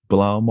make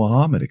Bilal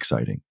Muhammad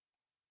exciting.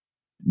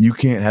 You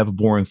can't have a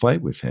boring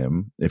fight with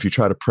him. If you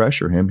try to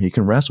pressure him, he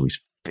can wrestle. He's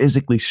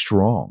physically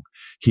strong.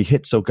 He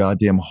hits so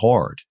goddamn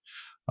hard.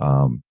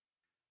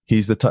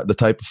 He's the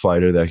type of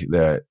fighter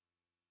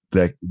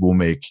that will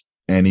make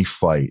any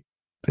fight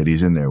that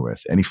he's in there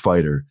with, any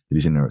fighter that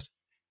he's in there with,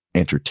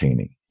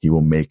 entertaining. he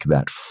will make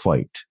that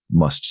fight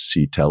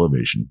must-see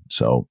television.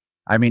 So,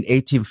 I mean,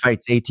 18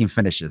 fights, 18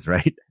 finishes,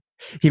 right?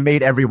 He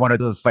made every one of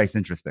those fights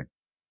interesting.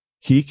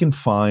 he can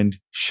find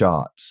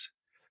shots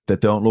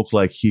that don't look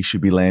like he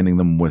should be landing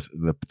them with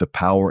the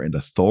power and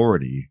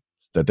authority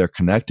that they're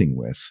connecting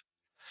with.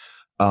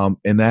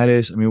 And that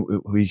is, I mean,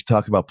 we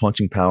talk about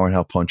punching power and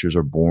how punchers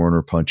are born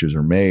or punches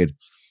are made.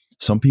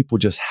 Some people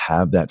just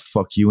have that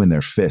fuck you in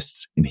their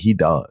fists, and he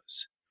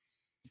does.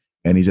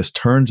 And he just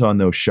turns on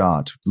those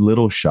shots,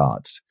 little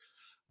shots,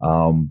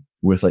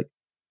 with like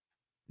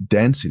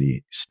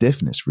density,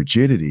 stiffness,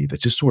 rigidity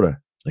that just sort of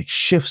like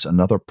shifts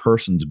another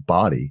person's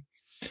body.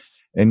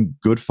 And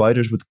good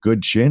fighters with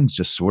good chins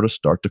just sort of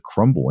start to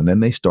crumble, and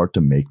then they start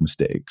to make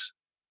mistakes.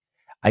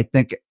 I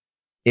think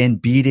in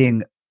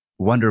beating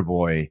Wonder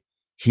Boy,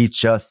 he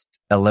just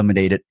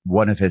eliminated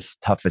one of his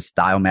toughest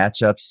style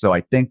matchups. So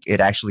I think it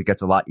actually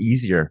gets a lot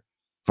easier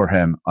for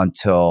him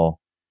until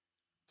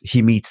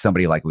he meets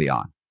somebody like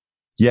Leon.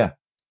 Yeah.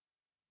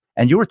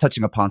 And you were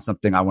touching upon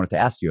something I wanted to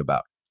ask you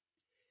about,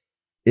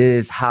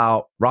 is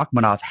how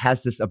Rachmanov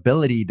has this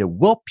ability to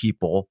whoop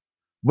people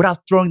without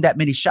throwing that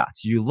many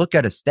shots. You look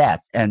at his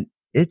stats and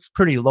it's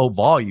pretty low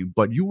volume,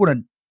 but you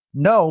wouldn't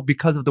know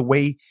because of the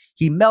way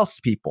he melts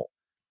people.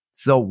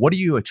 So what do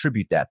you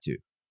attribute that to?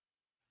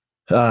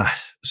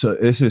 So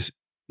this is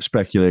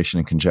speculation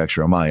and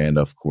conjecture on my end,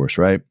 of course,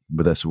 right?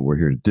 But that's what we're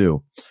here to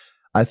do.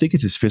 I think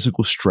it's his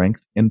physical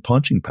strength and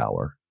punching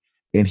power.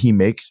 And he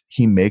makes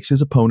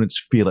his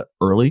opponents feel it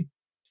early,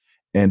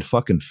 and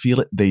fucking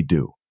feel it they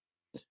do.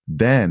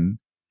 Then,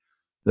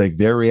 like,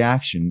 their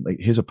reaction, like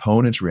his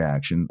opponent's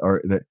reaction,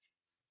 are that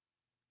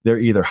they're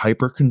either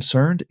hyper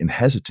concerned and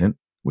hesitant,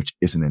 which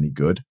isn't any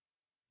good,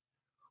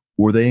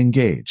 or they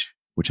engage,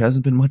 which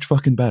hasn't been much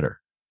fucking better.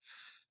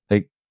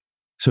 Like,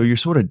 so you're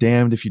sort of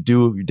damned if you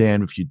do, you're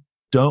damned if you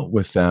don't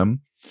with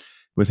him.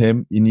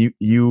 And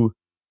you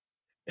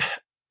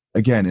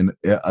again, in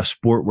a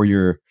sport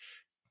where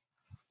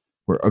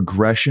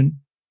aggression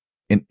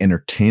and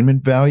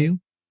entertainment value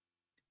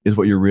is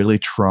what you're really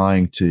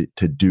trying to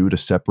do to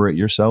separate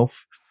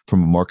yourself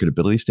from a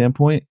marketability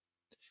standpoint,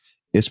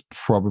 is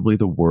probably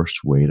the worst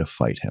way to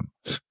fight him.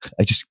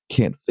 I just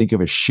can't think of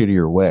a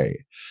shittier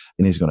way.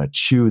 And he's going to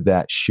chew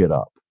that shit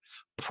up,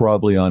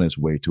 probably on his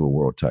way to a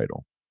world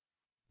title.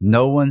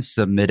 No one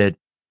submitted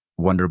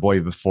Wonder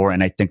Boy before,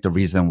 and I think the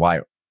reason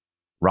why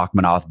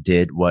Rachmanov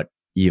did what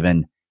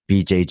even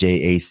BJJ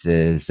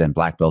aces and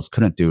black belts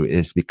couldn't do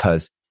is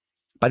because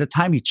by the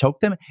time he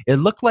choked him, it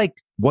looked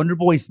like Wonder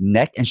Boy's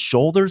neck and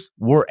shoulders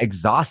were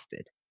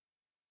exhausted.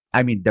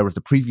 I mean, there was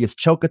the previous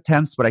choke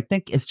attempts, but I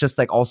think it's just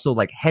like also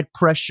like head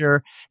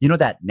pressure. You know,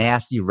 that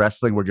nasty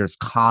wrestling where you're just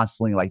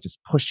constantly like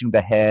just pushing the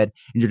head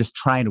and you're just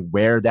trying to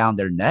wear down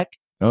their neck.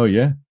 Oh,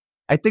 yeah.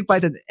 I think by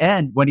the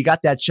end, when he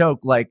got that choke,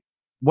 like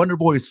Wonder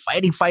Boy was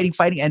fighting.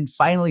 And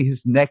finally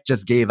his neck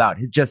just gave out.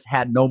 He just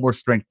had no more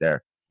strength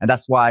there. And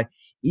that's why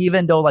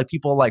even though like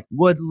people like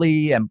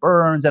Woodley and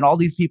Burns and all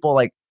these people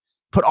like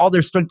put all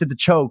their strength into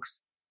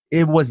chokes,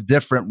 it was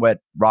different when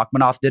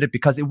Rachmanov did it,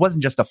 because it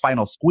wasn't just a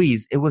final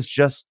squeeze. It was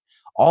just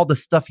all the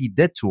stuff he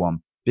did to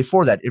him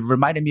before that. It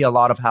reminded me a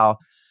lot of how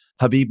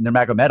Khabib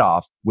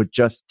Nurmagomedov would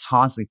just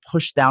constantly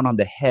push down on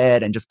the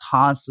head and just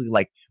constantly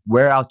like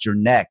wear out your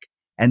neck.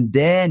 And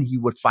then he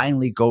would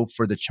finally go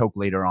for the choke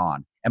later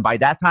on. And by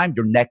that time,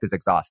 your neck is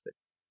exhausted.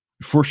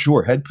 For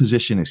sure. Head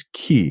position is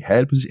key.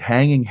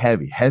 Hanging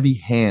heavy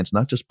hands,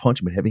 not just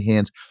punching, but heavy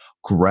hands,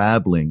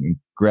 grabbing and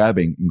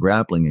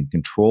grappling and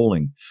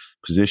controlling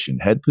position.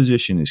 Head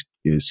position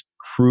is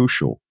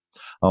crucial.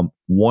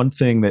 One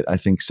thing that I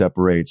think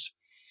separates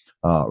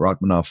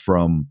Rachmanov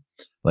from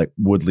like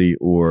Woodley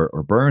or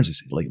Burns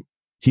is like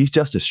he's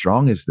just as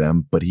strong as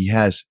them, but he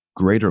has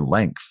greater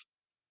length.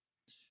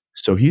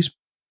 So he's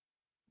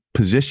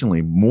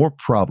positionally more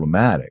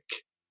problematic.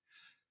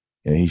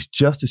 And he's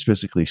just as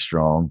physically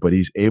strong, but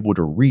he's able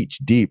to reach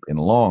deep and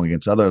long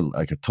against other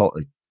like a tall.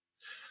 Like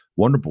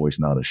Wonder Boy's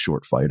not a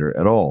short fighter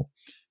at all,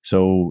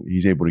 so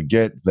he's able to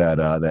get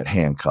that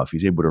handcuff.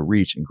 He's able to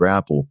reach and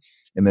grapple.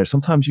 And there's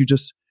sometimes you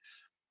just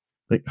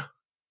like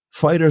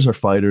fighters are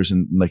fighters,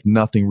 and like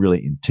nothing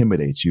really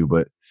intimidates you.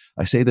 But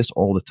I say this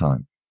all the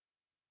time: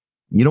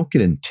 you don't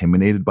get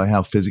intimidated by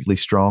how physically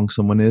strong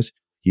someone is.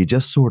 You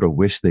just sort of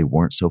wish they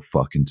weren't so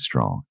fucking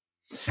strong.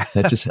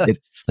 That just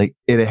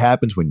it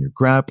happens when you're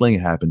grappling.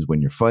 It happens when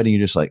you're fighting.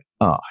 You're just like,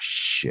 oh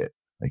shit,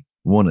 like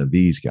one of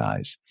these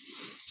guys.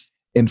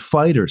 And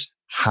fighters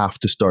have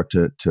to start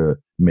to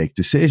make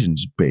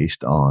decisions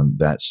based on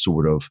that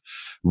sort of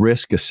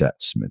risk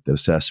assessment, the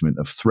assessment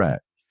of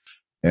threat.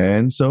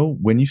 And so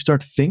when you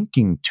start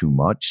thinking too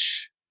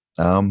much,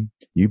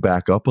 you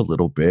back up a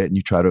little bit and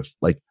you try to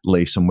like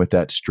lace them with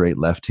that straight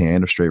left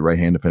hand or straight right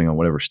hand, depending on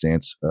whatever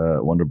stance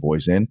Wonder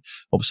Boy's in.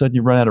 All of a sudden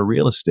you run out of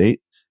real estate.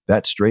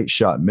 That straight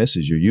shot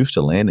misses. You're used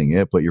to landing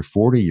it, but you're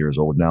 40 years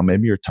old now.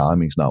 Maybe your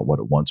timing's not what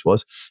it once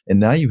was. And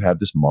now you have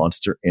this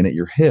monster in at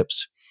your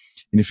hips.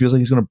 And it feels like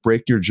he's going to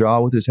break your jaw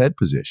with his head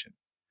position.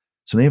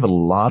 So now you have a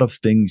lot of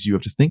things you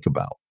have to think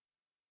about.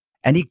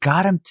 And he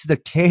got him to the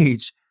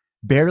cage,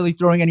 barely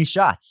throwing any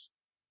shots.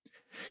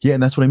 Yeah,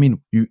 and that's what I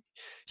mean.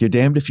 You're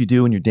damned if you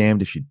do and you're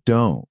damned if you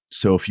don't.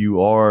 So if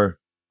you are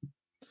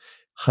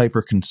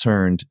hyper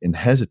concerned and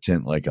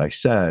hesitant, like I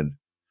said,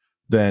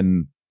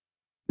 then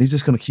he's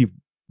just going to keep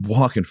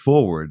walking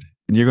forward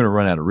and you're going to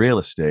run out of real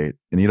estate,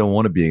 and you don't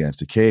want to be against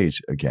the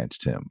cage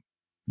against him.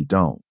 You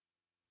don't.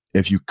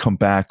 If you come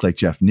back like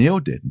Jeff Neal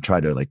did and try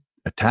to like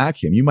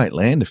attack him, you might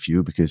land a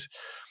few because,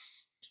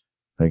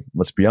 like,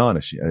 let's be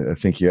honest. I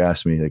think you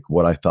asked me like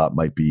what I thought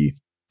might be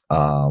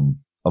a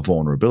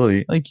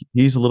vulnerability. Like,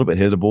 he's a little bit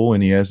hittable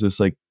and he has this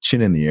like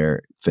chin in the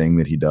air thing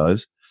that he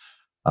does.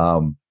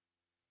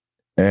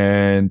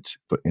 And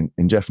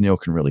Jeff Neal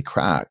can really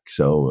crack.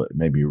 So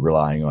maybe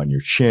relying on your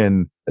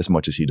chin as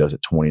much as he does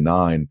at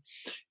 29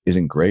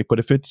 isn't great. But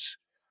if it's,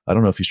 I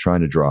don't know if he's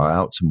trying to draw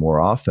out some more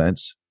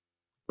offense,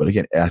 but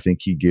again, I think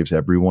he gives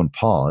everyone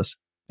pause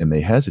and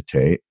they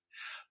hesitate,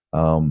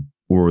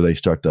 or they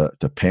start to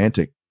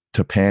panic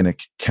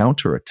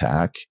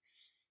counterattack,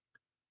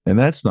 and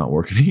that's not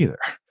working either.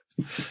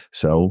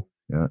 So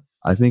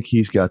I think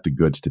he's got the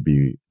goods to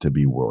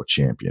be world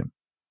champion.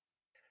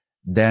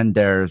 Then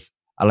there's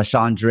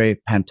Alexandre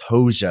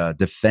Pantoja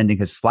defending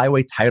his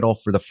flyweight title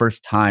for the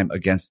first time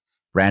against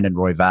Brandon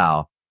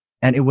Royval.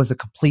 And it was a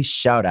complete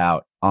shout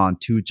out on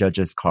two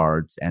judges'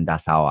 cards, and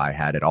that's how I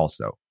had it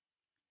also.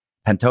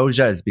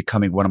 Pantoja is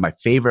becoming one of my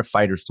favorite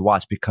fighters to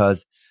watch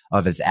because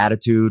of his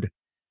attitude,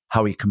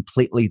 how he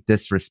completely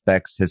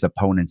disrespects his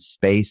opponent's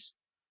space,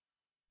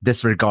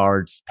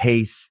 disregards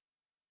pace,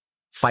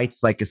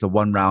 fights like it's a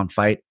one-round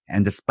fight,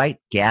 and despite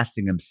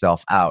gassing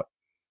himself out,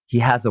 he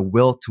has a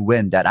will to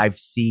win that I've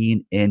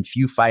seen in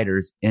few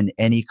fighters in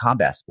any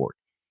combat sport.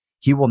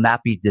 He will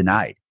not be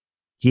denied.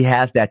 He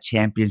has that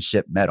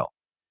championship medal.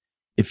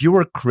 If you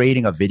were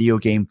creating a video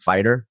game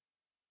fighter,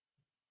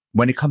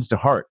 when it comes to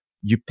heart,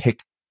 you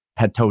pick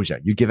Pantoja.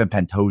 You give him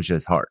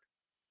Pantoja's heart.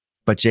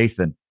 But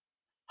Jason,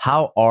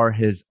 how are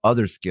his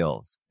other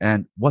skills?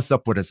 And what's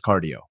up with his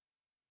cardio?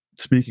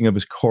 Speaking of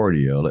his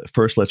cardio,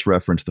 first let's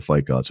reference the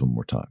fight gods one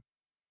more time.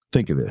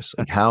 Think of this.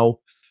 Like how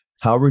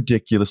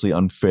ridiculously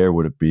unfair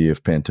would it be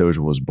if Pantoja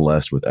was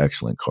blessed with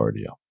excellent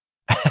cardio?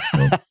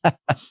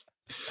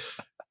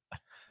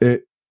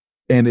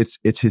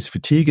 It's his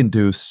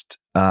fatigue-induced,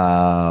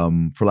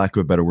 for lack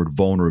of a better word,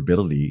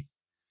 vulnerability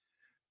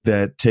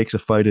that takes a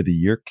fight of the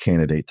year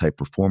candidate type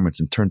performance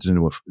and turns it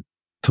into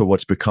to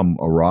what's become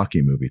a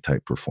Rocky movie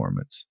type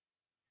performance.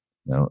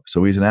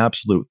 So he's an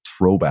absolute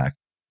throwback,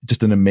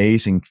 just an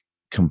amazing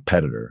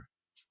competitor.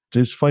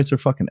 His fights are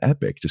fucking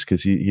epic just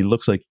because he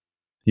looks like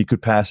he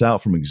could pass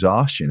out from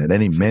exhaustion at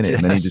any minute. Yes.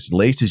 And then he just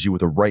laces you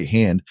with a right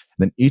hand and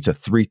then eats a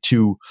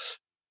 3-2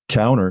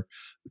 counter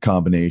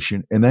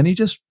combination. And then he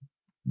just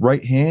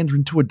right hand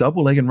into a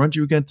double leg and runs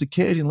you against the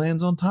cage and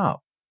lands on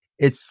top.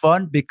 It's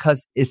fun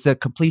because it's a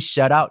complete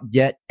shutout,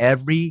 yet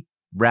every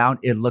round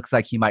it looks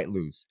like he might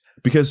lose.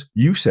 Because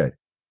you said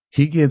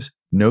he gives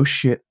no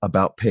shit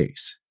about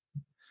pace.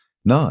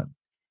 None.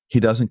 He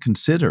doesn't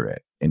consider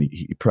it. And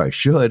he probably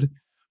should,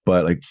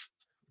 but like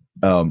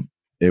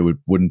it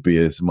wouldn't be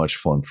as much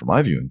fun for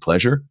my viewing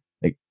pleasure.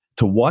 Like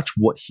to watch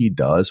what he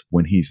does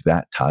when he's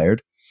that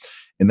tired.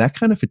 And that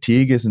kind of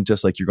fatigue isn't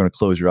just like you're going to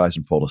close your eyes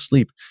and fall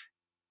asleep.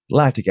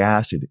 Lactic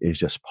acid is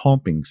just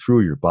pumping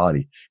through your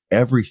body.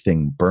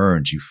 Everything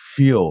burns. You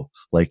feel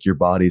like your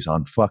body's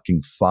on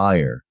fucking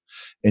fire.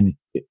 And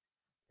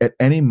at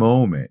any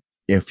moment,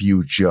 if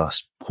you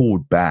just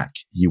pulled back,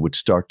 you would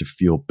start to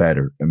feel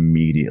better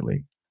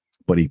immediately.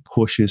 But he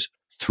pushes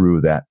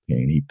through that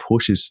pain. He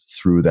pushes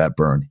through that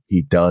burn.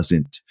 He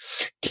doesn't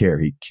care.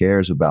 He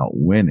cares about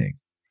winning.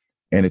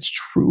 And it's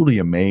truly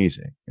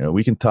amazing.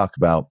 We talk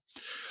about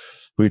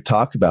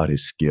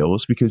his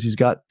skills because he's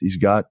got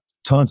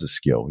tons of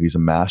skill. He's a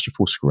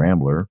masterful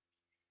scrambler,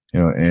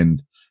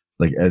 and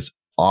like as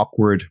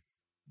awkward,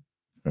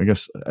 I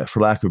guess,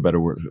 for lack of a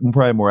better word,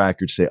 probably more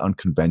accurate to say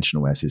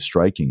unconventional as his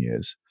striking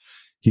is,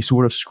 he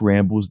sort of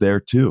scrambles there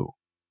too.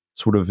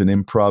 Sort of an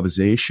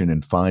improvisation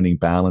and finding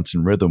balance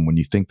and rhythm when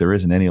you think there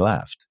isn't any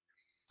left.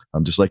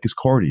 Just like his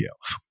cardio.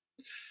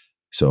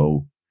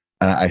 So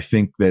I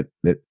think that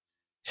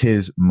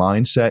his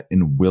mindset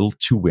and will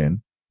to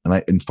win,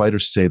 and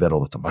fighters say that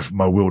all the time,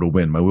 my will to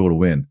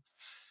win.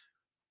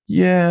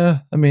 Yeah,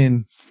 I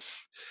mean,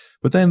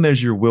 but then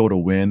there's your will to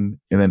win,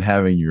 and then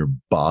having your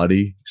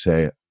body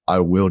say, I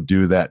will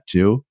do that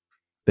too.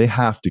 They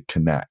have to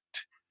connect.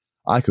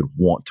 I could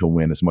want to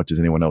win as much as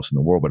anyone else in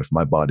the world, but if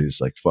my body is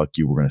like, fuck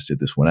you, we're going to sit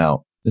this one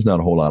out, there's not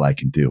a whole lot I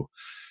can do.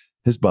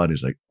 His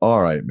body's like,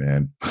 all right,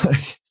 man,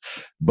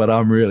 but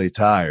I'm really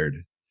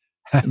tired.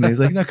 And he's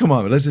like, no, come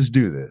on, let's just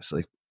do this.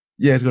 Like,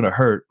 yeah, it's going to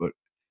hurt, but it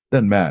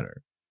doesn't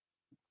matter.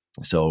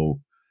 So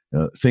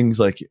things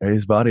like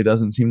his body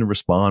doesn't seem to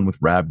respond with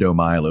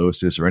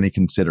rhabdomyolysis or any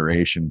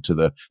consideration to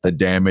the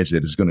damage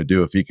that it's going to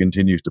do if he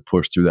continues to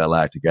push through that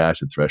lactic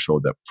acid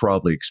threshold that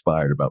probably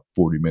expired about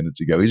 40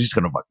 minutes ago. He's just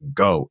going to fucking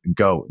go and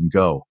go and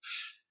go.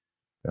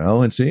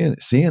 And seeing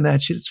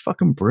that shit, it's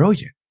fucking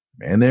brilliant,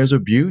 man. There's a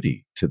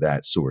beauty to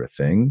that sort of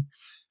thing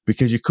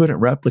because you couldn't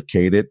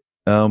replicate it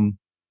no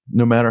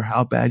matter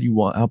how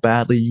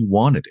badly you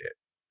wanted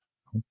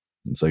it.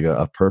 It's like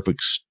a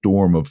perfect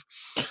storm of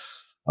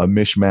a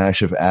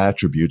mishmash of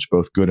attributes,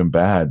 both good and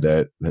bad,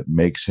 that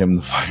makes him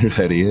the fighter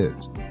that he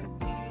is.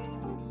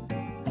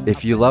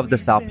 If you love the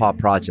Southpaw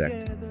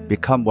Project,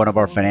 become one of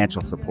our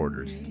financial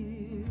supporters.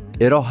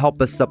 It'll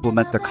help us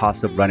supplement the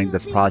cost of running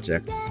this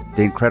project,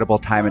 the incredible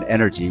time and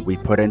energy we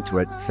put into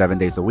it 7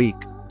 days a week,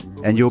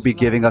 and you'll be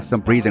giving us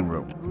some breathing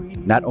room,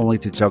 not only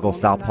to juggle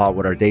Southpaw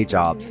with our day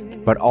jobs,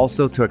 but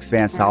also to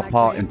expand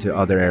Southpaw into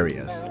other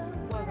areas.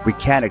 We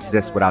can't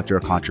exist without your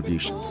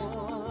contributions.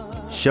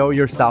 Show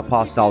your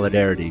Southpaw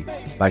solidarity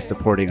by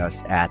supporting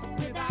us at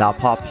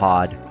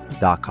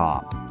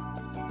southpawpod.com.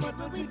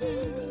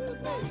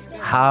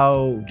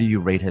 How do you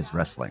rate his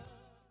wrestling?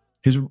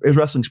 His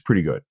wrestling's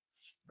pretty good,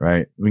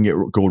 right? We can get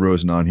Gold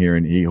Rosen on here,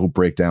 and he'll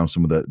break down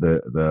some of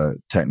the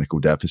technical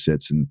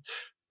deficits and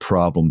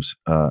problems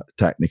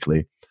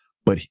technically.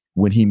 But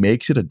when he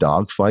makes it a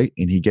dogfight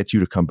and he gets you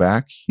to come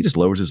back, he just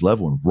lowers his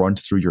level and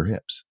runs through your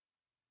hips.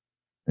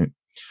 Right?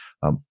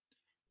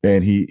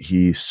 And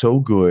he's so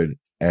good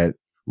at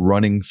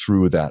running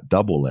through that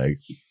double leg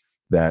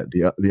that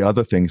the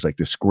other things like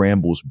the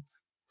scrambles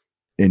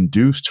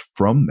induced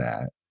from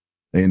that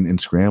in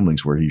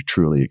scramblings where he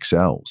truly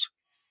excels.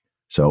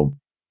 So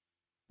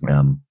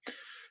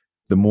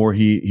the more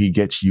he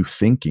gets you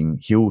thinking,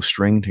 he'll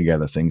string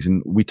together things.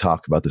 And we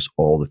talk about this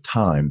all the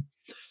time,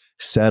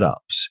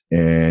 setups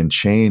and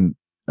chain,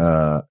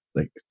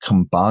 like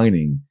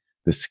combining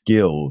the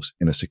skills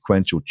in a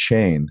sequential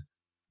chain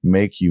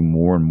make you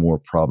more and more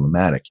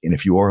problematic. And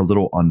if you are a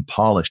little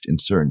unpolished in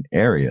certain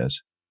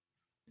areas,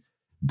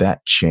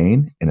 that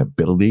chain and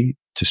ability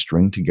to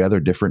string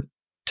together different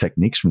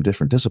techniques from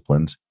different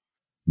disciplines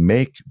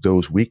make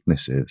those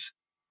weaknesses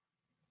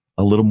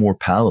a little more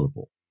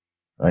palatable,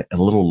 right? A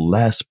little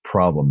less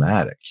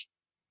problematic.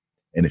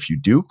 And if you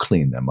do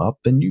clean them up,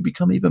 then you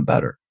become even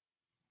better.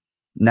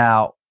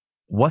 Now,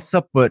 what's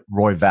up with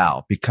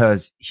Royval?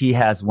 Because he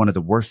has one of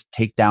the worst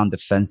takedown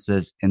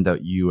defenses in the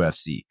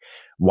UFC.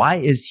 Why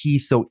is he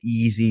so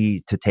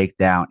easy to take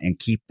down and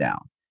keep down?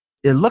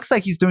 It looks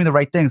like he's doing the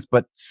right things,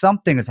 but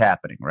something is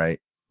happening, right?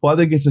 Well, I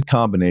think it's a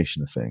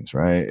combination of things,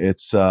 right?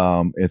 It's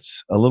a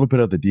little bit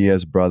of the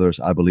Diaz brothers,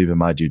 I believe in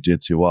my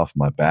jiu-jitsu off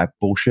my back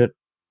bullshit,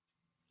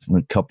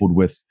 coupled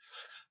with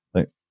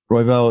like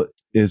Royval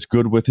is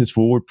good with his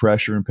forward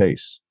pressure and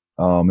pace.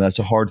 That's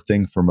a hard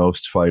thing for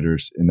most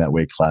fighters in that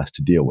weight class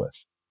to deal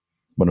with.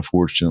 But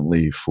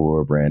unfortunately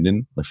for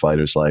Brandon, the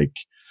fighters like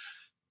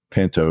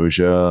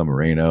Pantoja,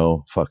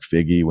 Moreno,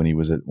 Figgy when he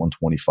was at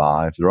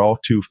 125, they're all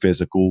too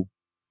physical,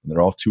 and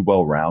they're all too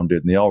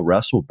well-rounded, and they all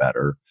wrestle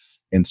better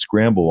and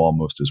scramble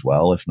almost as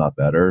well, if not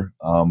better.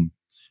 And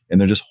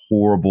they're just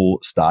horrible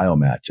style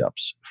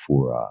matchups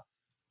for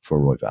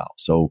Royval.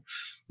 So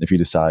if he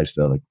decides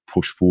to like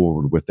push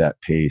forward with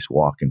that pace,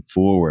 walking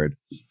forward,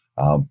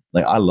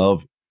 like I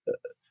love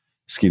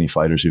skinny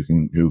fighters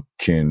who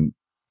can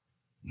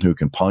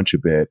punch a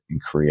bit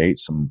and create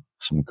some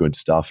good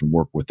stuff and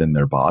work within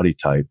their body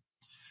type.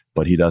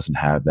 But he doesn't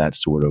have that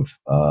sort of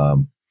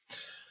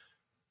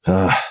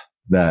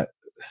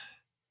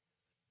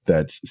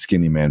that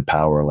skinny man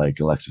power like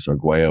Alexis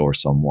Arguello or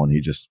someone.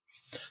 He just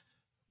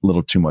a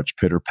little too much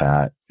pitter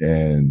pat,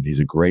 and he's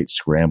a great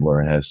scrambler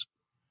and has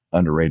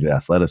underrated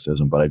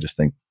athleticism. But I just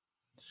think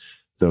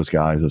those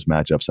guys, those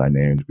matchups I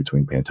named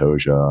between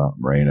Pantoja,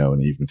 Moreno,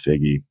 and even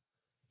Figgy,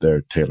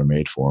 they're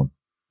tailor-made for him,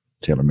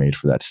 tailor-made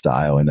for that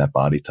style and that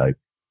body type.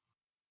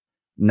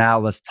 Now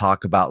let's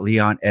talk about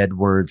Leon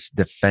Edwards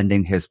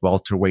defending his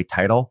welterweight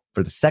title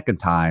for the second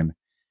time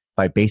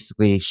by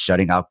basically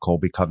shutting out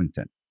Colby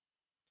Covington.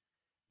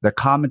 The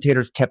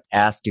commentators kept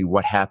asking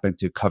what happened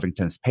to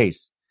Covington's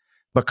pace,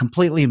 but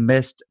completely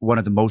missed one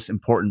of the most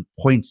important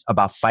points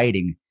about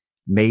fighting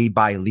made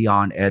by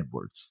Leon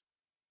Edwards.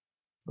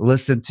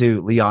 Listen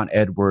to Leon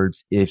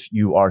Edwards if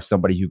you are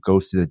somebody who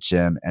goes to the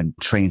gym and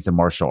trains in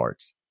martial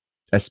arts,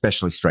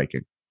 especially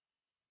striking.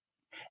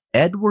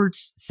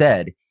 Edwards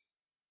said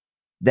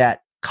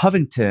that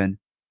Covington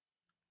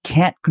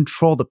can't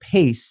control the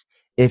pace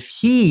if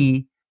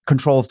he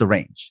controls the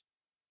range.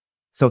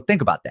 So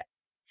think about that.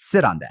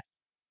 Sit on that.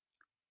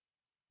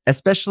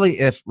 Especially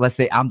if, let's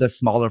say, I'm the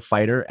smaller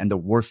fighter and the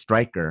worst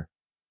striker,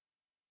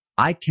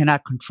 I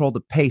cannot control the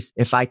pace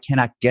if I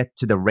cannot get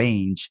to the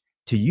range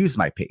to use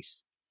my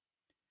pace.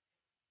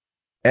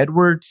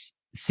 Edwards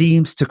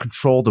seems to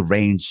control the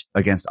range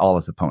against all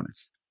his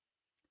opponents.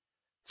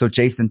 So,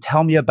 Jason,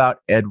 tell me about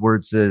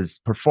Edwards'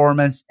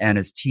 performance and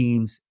his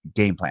team's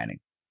game planning.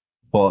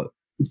 Well,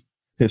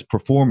 his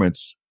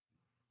performance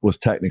was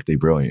technically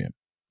brilliant,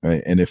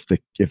 right? And if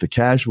the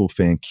casual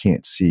fan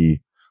can't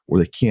see or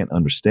they can't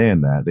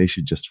understand that, they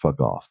should just fuck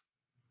off.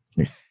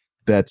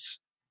 That's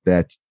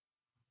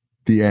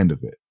the end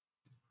of it.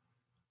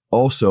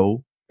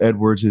 Also,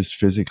 Edwards is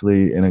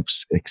physically an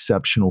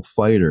exceptional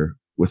fighter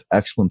with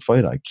excellent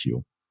fight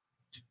IQ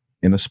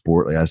in a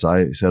sport, as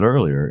I said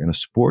earlier, in a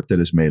sport that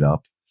is made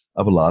up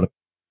of a lot of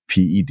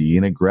PED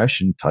and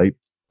aggression type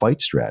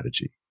fight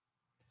strategy.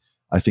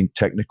 I think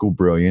technical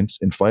brilliance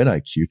and fight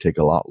IQ take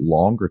a lot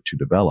longer to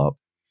develop.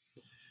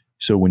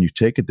 So when you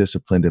take a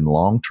disciplined and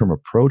long-term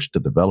approach to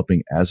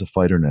developing as a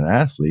fighter and an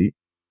athlete,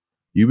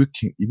 you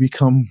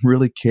become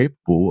really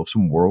capable of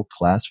some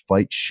world-class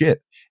fight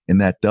shit.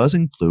 And that does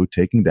include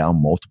taking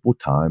down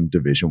multiple-time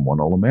Division I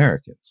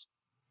All-Americans.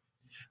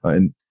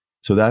 And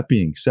so that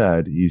being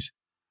said,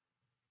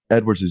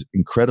 Edwards is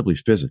incredibly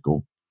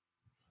physical,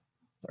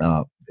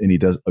 and he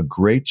does a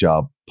great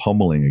job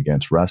pummeling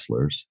against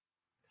wrestlers.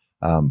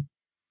 And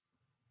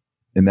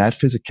that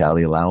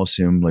physicality allows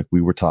him, like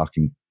we were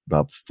talking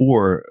about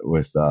before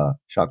with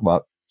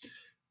Shakbat,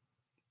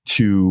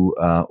 to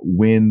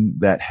win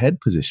that head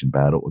position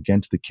battle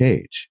against the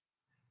cage.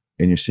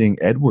 And you're seeing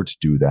Edwards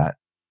do that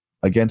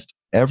against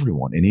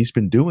everyone. And he's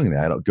been doing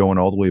that going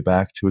all the way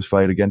back to his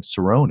fight against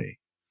Cerrone.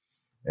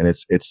 And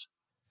it's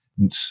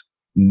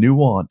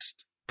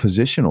nuanced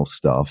positional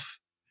stuff.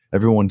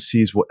 Everyone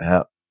sees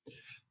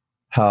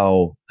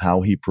how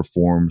he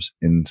performs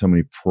in so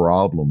many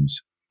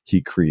problems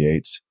he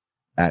creates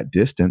at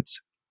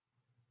distance.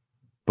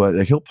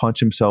 But he'll punch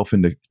himself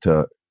into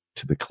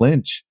the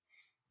clinch,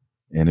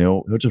 and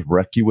he'll just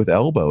wreck you with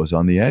elbows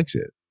on the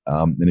exit.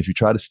 And if you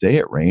try to stay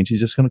at range,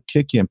 he's just going to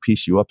kick you and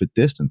piece you up at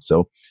distance.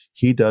 So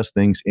he does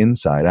things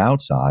inside,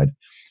 outside,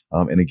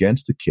 and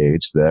against the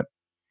cage that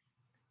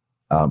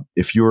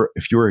if you're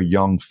a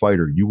young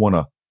fighter, you want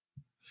to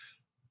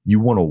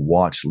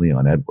watch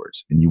Leon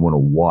Edwards, and you want to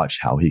watch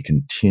how he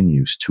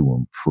continues to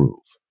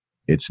improve.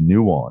 It's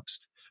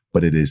nuanced,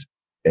 but it is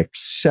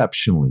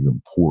exceptionally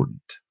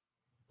important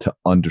to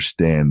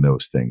understand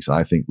those things.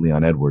 I think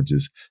Leon Edwards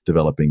is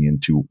developing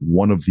into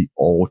one of the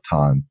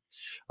all-time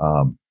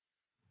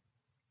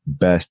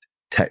best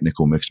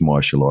technical mixed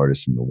martial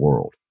artists in the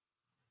world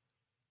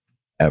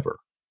ever.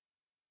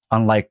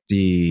 Unlike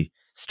the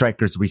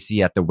strikers we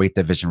see at the weight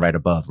division right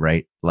above,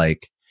 right?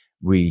 Like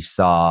we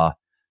saw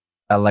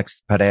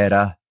Alex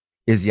Pereira,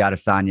 Izzy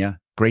Adesanya,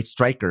 great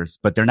strikers,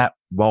 but they're not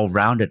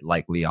well-rounded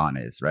like Leon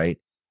is, right?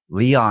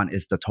 Leon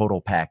is the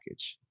total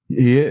package.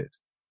 He is.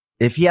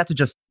 If he had to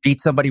just beat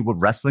somebody with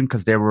wrestling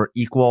because they were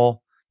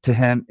equal to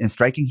him in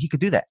striking, he could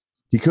do that.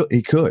 He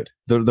could.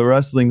 The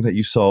wrestling that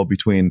you saw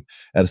between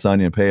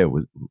Adesanya and Pereira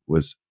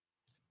was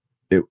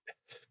it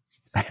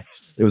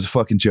was a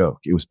fucking joke.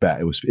 It was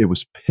bad. It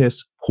was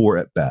piss poor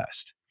at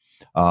best.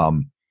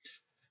 And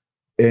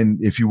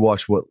if you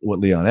watch what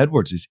Leon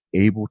Edwards is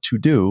able to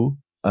do,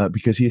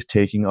 because he is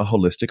taking a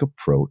holistic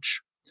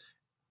approach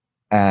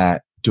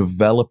at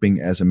developing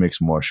as a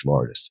mixed martial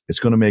artist,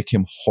 it's going to make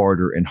him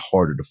harder and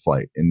harder to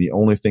fight. And the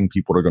only thing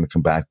people are going to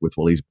come back with,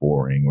 well, he's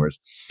boring, or his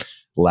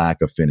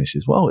lack of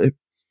finishes. Well,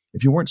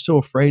 if you weren't so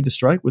afraid to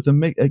strike with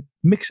him,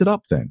 mix it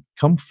up then.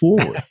 Come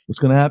forward. What's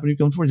going to happen if you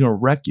come forward? He's going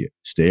to wreck you.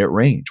 Stay at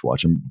range.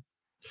 Watch him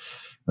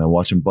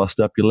bust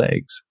up your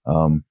legs.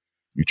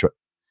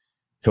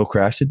 He'll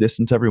crash the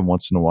distance every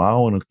once in a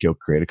while, and he'll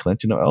create a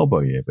clinch and he'll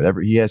elbow you. But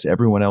he has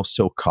everyone else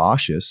so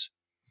cautious,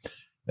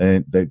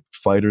 and the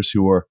fighters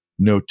who are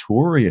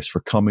notorious for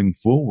coming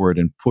forward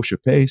and push a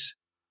pace.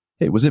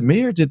 Hey, was it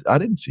me, or I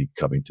didn't see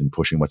Covington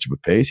pushing much of a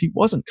pace? He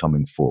wasn't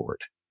coming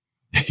forward.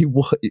 He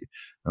was,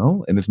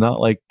 and it's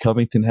not like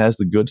Covington has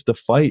the goods to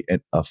fight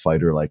a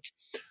fighter like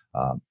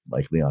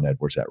Leon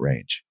Edwards at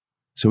range.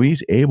 So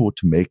he's able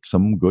to make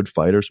some good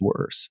fighters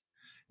worse.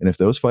 And if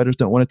those fighters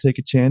don't want to take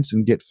a chance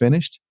and get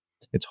finished,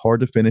 it's hard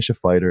to finish a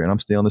fighter. And I'm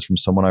stealing this from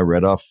someone I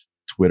read off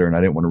Twitter, and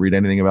I didn't want to read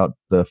anything about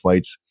the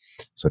fights,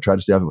 so I tried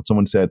to stay off it. But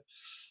someone said,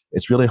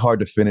 it's really hard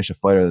to finish a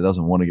fighter that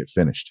doesn't want to get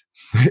finished.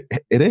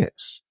 It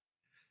is.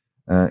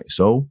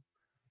 So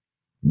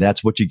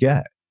that's what you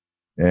get.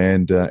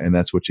 And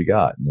that's what you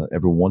got. And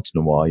every once in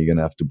a while, you're going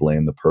to have to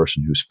blame the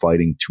person who's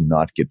fighting to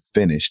not get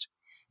finished,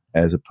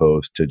 as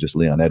opposed to just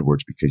Leon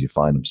Edwards because you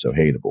find him so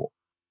hateable.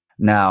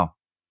 Now,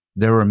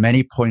 there were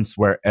many points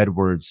where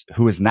Edwards,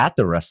 who is not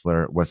the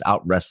wrestler, was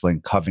out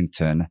wrestling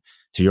Covington,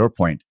 to your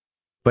point.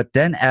 But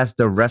then as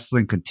the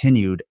wrestling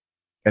continued,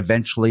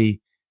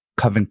 eventually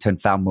Covington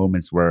found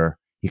moments where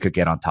he could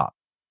get on top.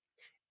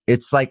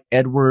 It's like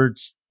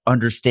Edwards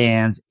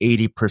understands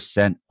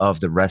 80%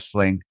 of the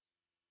wrestling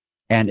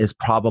and is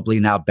probably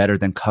now better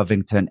than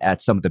Covington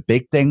at some of the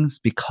big things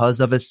because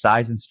of his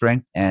size and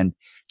strength and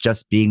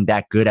just being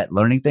that good at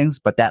learning things.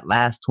 But that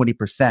last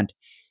 20%,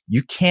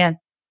 you can't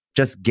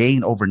just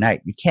gain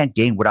overnight. You can't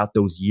gain without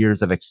those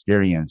years of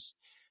experience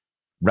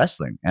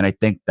wrestling. And I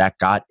think that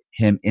got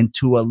him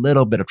into a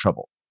little bit of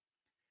trouble.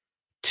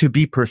 To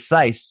be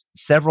precise,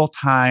 several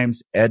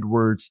times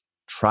Edwards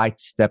tried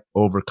to step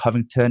over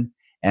Covington,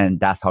 and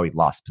that's how he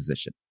lost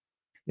position.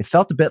 It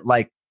felt a bit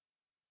like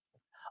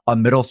a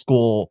middle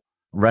school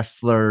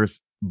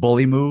wrestler's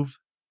bully move.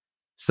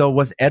 So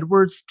was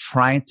Edwards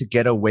trying to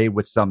get away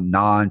with some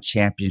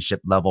non-championship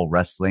level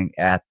wrestling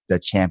at the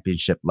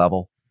championship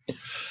level?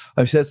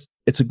 I said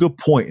it's a good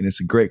point, and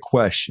it's a great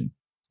question.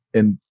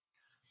 And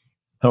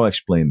how do I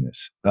explain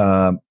this?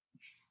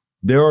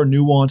 There are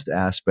nuanced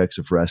aspects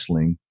of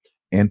wrestling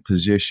and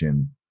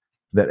position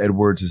that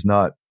Edwards is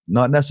not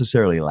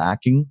necessarily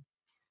lacking,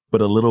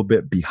 but a little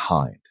bit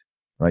behind.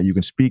 Right? You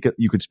can speak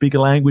a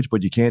language,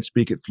 but you can't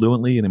speak it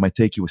fluently, and it might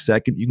take you a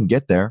second. You can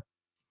get there,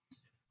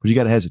 but you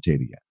got to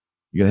hesitate again.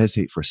 You're going to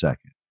hesitate for a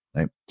second,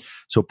 right?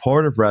 So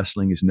part of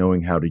wrestling is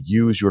knowing how to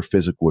use your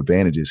physical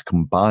advantages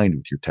combined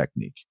with your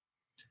technique.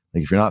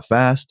 Like if you're not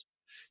fast,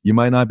 you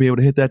might not be able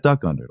to hit that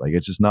duck under. Like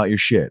it's just not your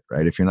shit,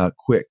 right? If you're not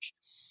quick.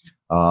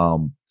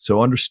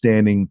 So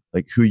understanding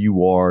like who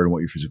you are and what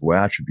your physical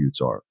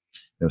attributes are.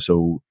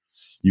 So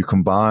you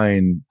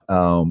combine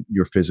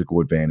your physical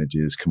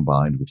advantages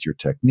combined with your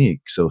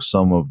technique. So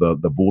some of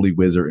the bully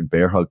wizard and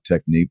bear hug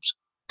techniques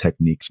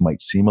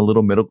might seem a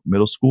little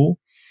middle school.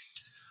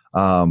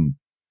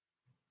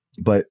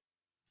 But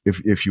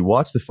if you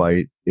watch the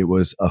fight, it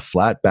was a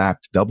flat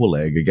backed double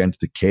leg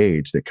against the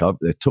cage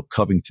that took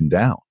Covington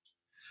down.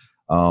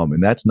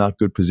 And that's not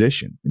good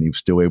position. And he was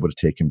still able to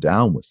take him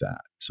down with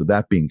that. So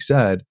that being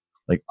said,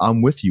 like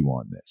I'm with you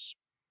on this.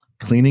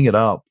 Cleaning it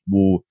up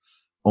will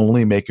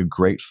only make a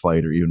great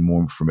fighter even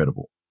more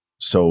formidable.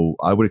 So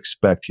I would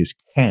expect his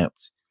camp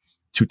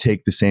to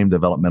take the same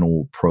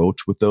developmental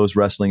approach with those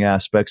wrestling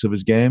aspects of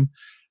his game.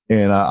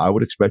 And I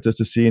would expect us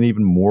to see an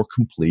even more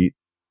complete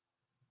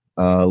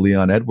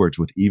Leon Edwards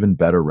with even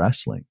better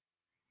wrestling.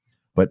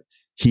 But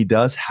he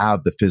does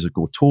have the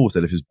physical tools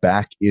that if his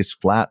back is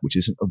flat, which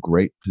isn't a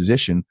great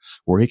position,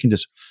 where he can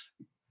just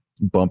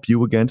bump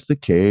you against the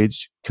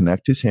cage,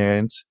 connect his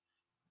hands,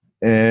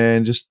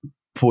 and just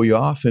pull you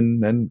off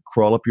and then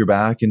crawl up your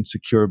back and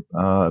secure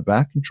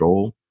back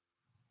control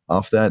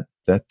off that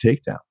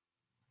takedown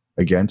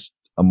against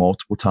a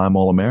multiple-time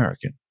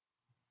All-American.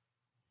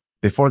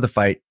 Before the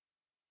fight,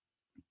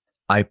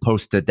 I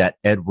posted that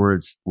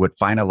Edwards would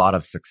find a lot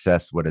of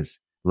success with his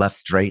left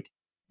straight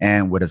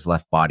and with his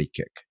left body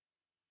kick.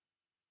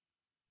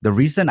 The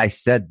reason I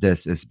said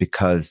this is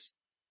because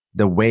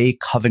the way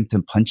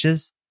Covington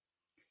punches,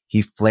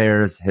 he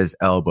flares his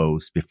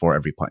elbows before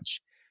every punch,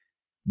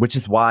 which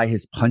is why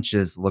his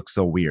punches look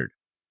so weird.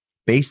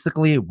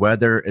 Basically,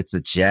 whether it's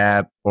a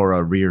jab or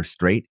a rear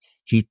straight,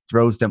 he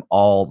throws them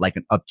all like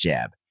an up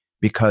jab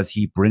because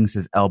he brings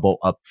his elbow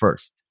up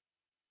first.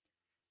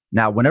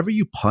 Now, whenever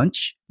you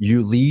punch,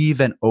 you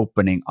leave an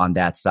opening on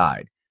that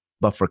side.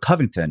 But for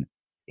Covington,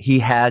 he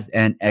has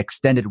an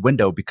extended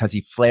window because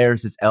he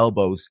flares his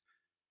elbows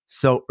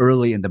so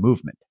early in the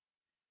movement,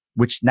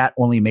 which not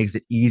only makes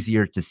it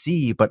easier to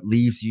see, but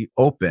leaves you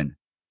open.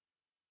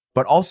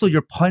 But also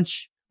your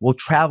punch will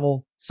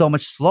travel so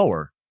much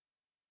slower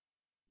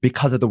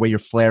because of the way you're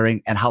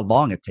flaring and how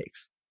long it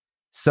takes.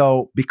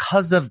 So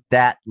because of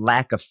that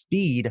lack of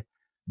speed,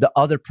 the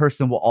other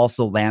person will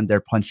also land their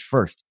punch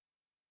first.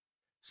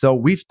 So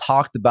we've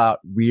talked about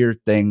weird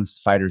things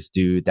fighters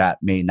do that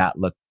may not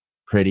look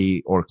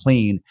pretty or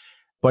clean,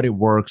 but it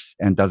works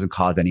and doesn't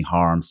cause any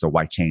harm. So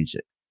why change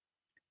it?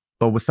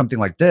 But with something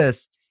like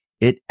this,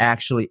 it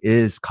actually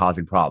is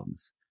causing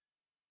problems.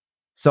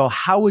 So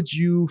how would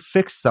you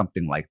fix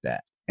something like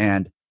that?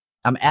 And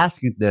I'm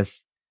asking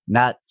this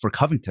not for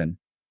Covington,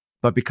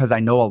 but because I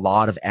know a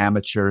lot of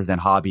amateurs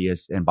and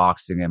hobbyists in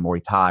boxing and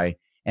Muay Thai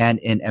and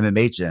in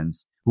MMA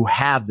gyms who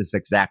have this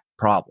exact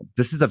problem.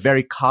 This is a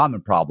very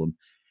common problem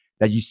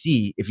that you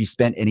see if you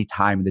spend any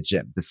time in the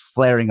gym, this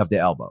flaring of the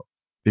elbow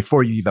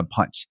before you even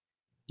punch.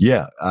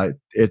 Yeah,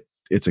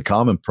 it's a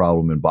common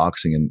problem in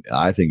boxing, and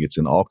I think it's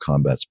in all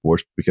combat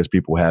sports because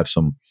people have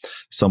some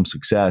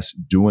success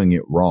doing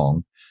it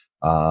wrong.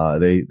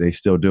 They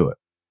still do it,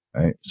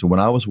 right? So when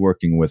I was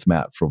working with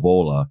Matt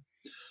Frivola,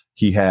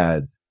 he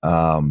had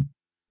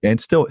and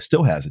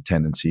still has a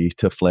tendency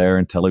to flare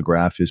and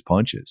telegraph his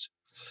punches.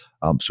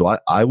 So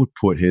I would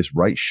put his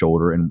right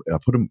shoulder and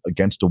put him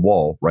against the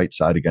wall, right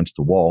side against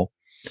the wall,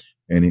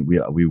 and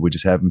we would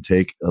just have him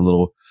take a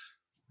little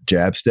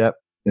jab step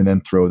and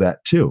then throw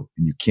that too.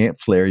 And you can't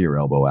flare your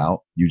elbow out.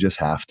 You just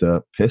have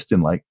to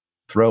piston-like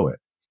throw it.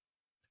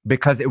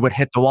 Because it would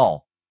hit the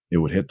wall. It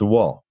would hit the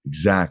wall.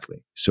 Exactly.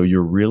 So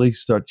you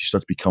start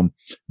to become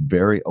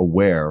very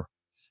aware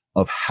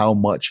of how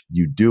much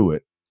you do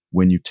it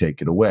when you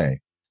take it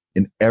away.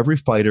 And every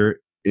fighter,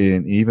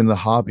 and even the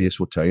hobbyist,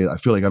 will tell you, I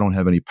feel like I don't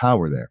have any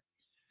power there.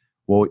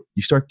 Well,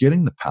 you start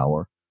getting the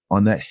power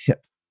on that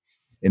hip.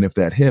 And if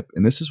that hip,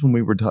 and this is when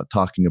we were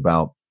talking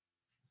about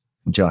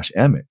Josh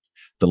Emmett,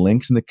 the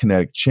links in the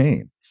kinetic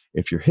chain.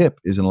 If your hip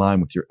is in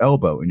line with your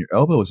elbow and your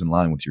elbow is in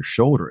line with your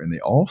shoulder and they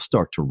all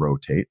start to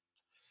rotate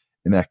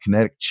and that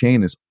kinetic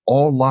chain is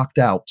all locked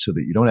out so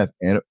that you don't have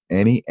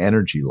any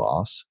energy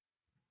loss,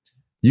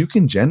 you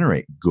can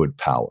generate good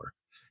power.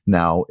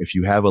 Now, if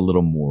you have a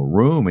little more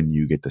room and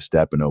you get to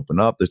step and open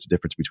up, there's a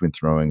difference between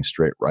throwing a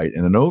straight right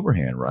and an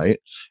overhand right,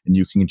 and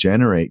you can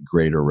generate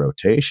greater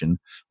rotation.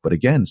 But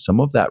again, some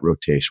of that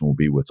rotation will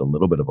be with a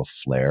little bit of a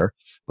flare,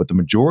 but the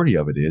majority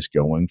of it is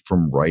going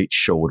from right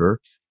shoulder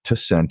to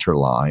center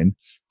line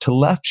to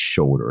left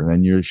shoulder. And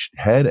then your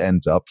head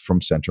ends up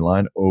from center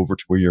line over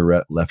to where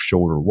your left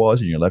shoulder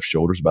was, and your left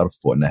shoulder is about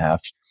 1.5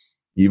 feet,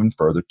 even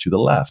further to the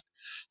left.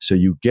 So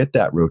you get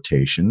that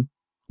rotation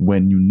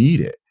when you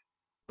need it.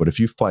 But if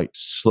you fight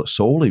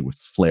solely with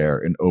flare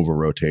and over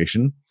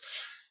rotation,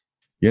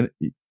 you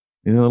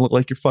look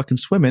like you're fucking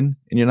swimming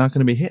and you're not going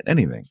to be hitting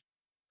anything.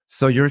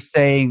 So you're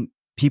saying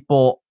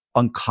people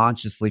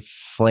unconsciously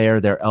flare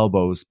their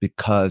elbows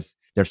because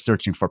they're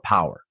searching for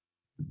power.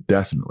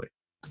 Definitely.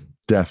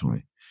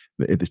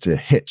 It's a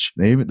hitch.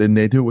 They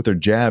do it with their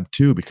jab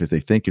too, because they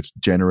think it's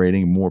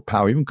generating more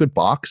power. Even good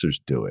boxers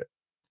do it.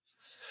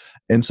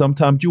 And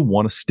sometimes you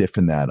want to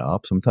stiffen that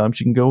up. Sometimes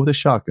you can go with a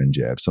shotgun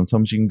jab.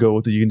 Sometimes you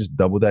can just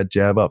double that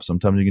jab up.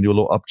 Sometimes you can do a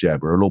little up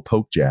jab or a little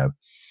poke jab.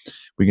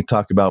 We can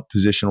talk about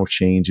positional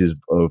changes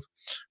of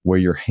where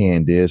your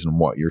hand is and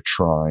what you're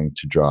trying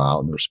to draw out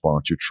and the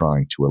response you're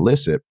trying to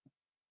elicit.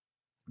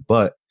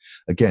 But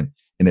again,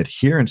 an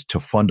adherence to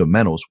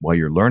fundamentals while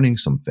you're learning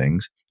some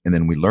things, and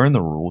then we learn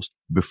the rules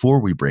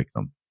before we break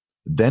them.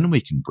 Then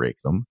we can break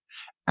them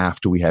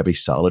after we have a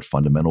solid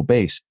fundamental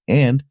base.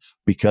 And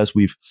because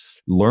we've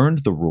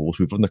learned the rules,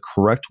 we've learned the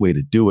correct way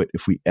to do it,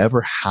 if we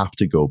ever have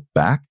to go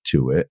back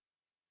to it,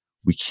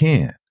 we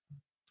can.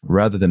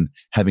 Rather than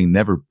having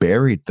never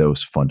buried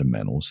those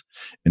fundamentals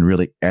and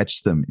really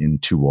etched them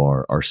into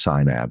our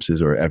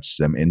synapses or etched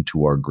them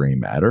into our gray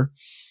matter,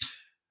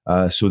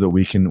 so that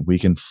we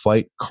can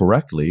fight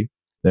correctly,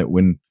 that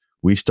when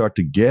we start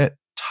to get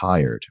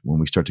tired, when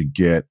we start to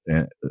get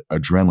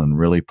adrenaline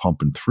really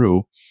pumping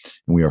through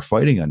and we are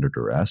fighting under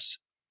duress,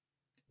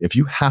 if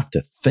you have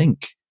to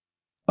think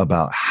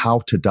about how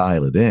to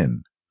dial it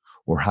in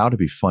or how to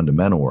be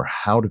fundamental or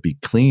how to be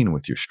clean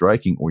with your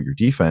striking or your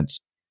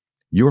defense,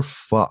 you're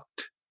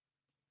fucked.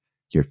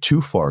 You're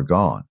too far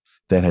gone.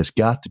 That has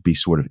got to be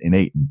sort of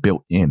innate and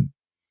built in,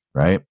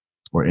 right?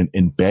 Or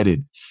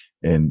embedded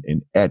and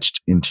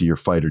etched into your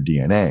fighter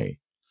DNA.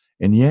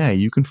 And yeah,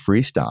 you can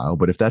freestyle,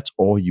 but if that's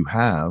all you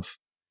have,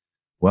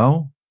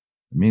 well,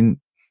 I mean,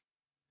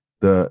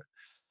 the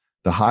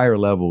higher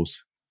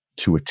levels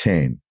to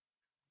attain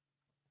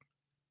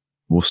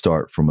will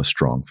start from a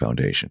strong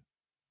foundation.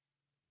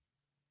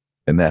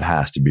 And that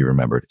has to be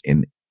remembered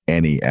in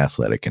any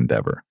athletic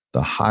endeavor.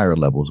 The higher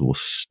levels will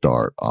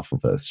start off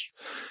of a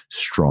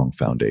strong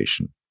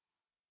foundation.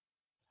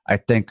 I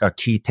think a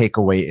key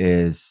takeaway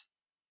is,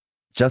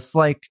 just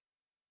like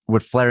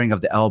with flaring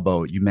of the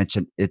elbow, you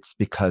mentioned it's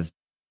because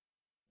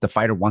the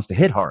fighter wants to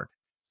hit hard.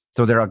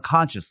 So they're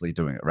unconsciously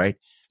doing it, right?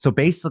 So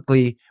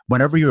basically,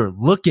 whenever you're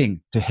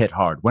looking to hit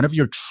hard, whenever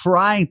you're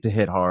trying to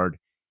hit hard,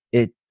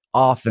 it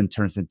often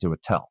turns into a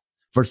tell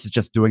versus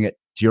just doing it,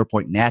 to your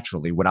point,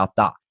 naturally without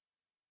thought.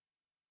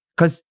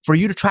 Because for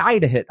you to try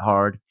to hit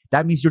hard,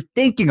 that means you're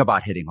thinking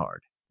about hitting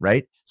hard,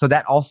 right? So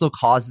that also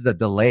causes a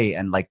delay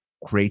and like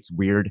creates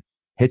weird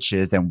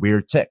hitches and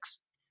weird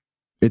ticks.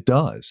 It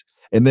does.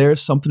 And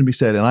there's something to be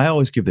said. And I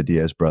always give the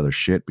Diaz brothers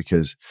shit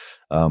because,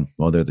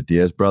 they're the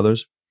Diaz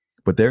brothers.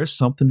 But there's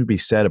something to be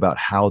said about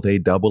how they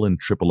double and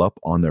triple up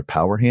on their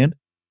power hand.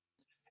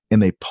 And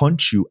they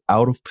punch you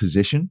out of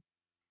position.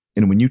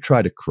 And when you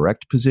try to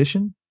correct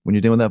position, when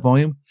you're doing that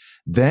volume,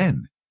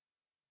 then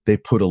they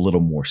put a little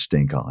more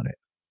stink on it.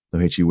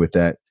 They'll hit you with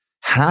that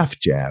half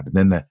jab, and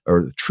then the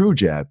true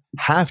jab,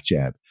 half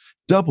jab,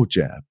 double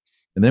jab.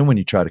 And then when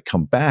you try to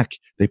come back,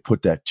 they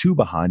put that two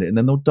behind it, and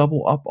then they'll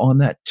double up on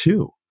that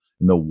two,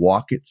 and they'll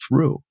walk it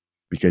through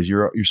because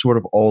you're sort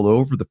of all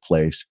over the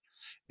place,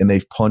 and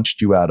they've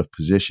punched you out of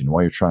position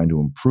while you're trying to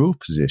improve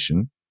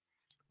position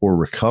or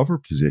recover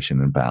position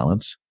and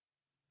balance.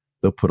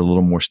 They'll put a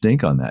little more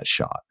stink on that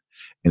shot,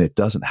 and it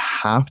doesn't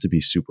have to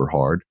be super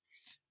hard,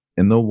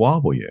 and they'll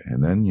wobble you.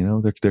 And then,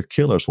 they're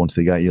killers once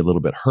they got you a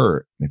little bit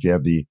hurt. And if you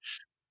have the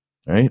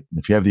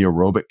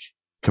aerobic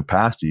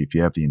capacity, if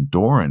you have the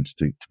endurance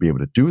to be able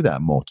to do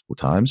that multiple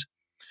times,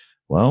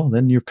 well,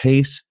 then your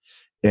pace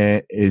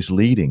is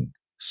leading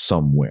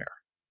somewhere.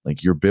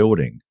 Like you're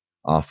building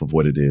off of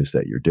what it is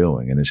that you're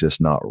doing. And it's just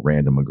not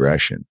random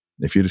aggression.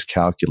 If you just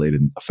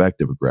calculated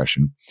effective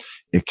aggression,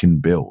 it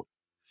can build.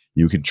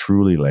 You can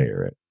truly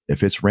layer it.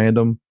 If it's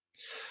random,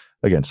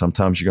 again,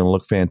 sometimes you're going to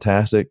look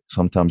fantastic.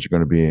 Sometimes you're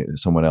going to be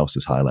someone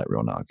else's highlight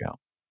reel knockout.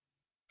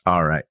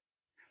 All right.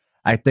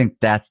 I think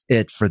that's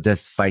it for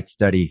this fight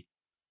study.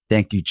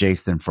 Thank you,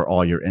 Jason, for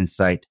all your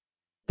insight.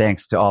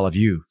 Thanks to all of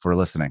you for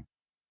listening.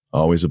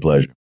 Always a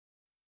pleasure.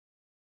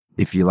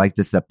 If you like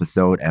this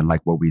episode and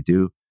like what we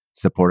do,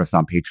 support us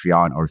on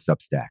Patreon or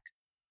Substack.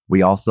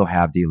 We also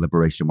have the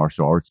Liberation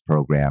Martial Arts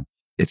program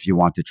if you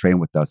want to train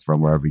with us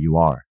from wherever you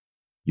are.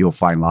 You'll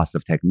find lots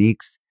of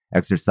techniques,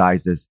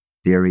 exercises,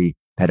 theory,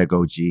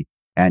 pedagogy,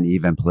 and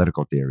even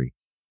political theory.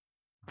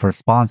 For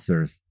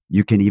sponsors,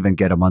 you can even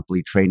get a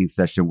monthly training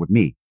session with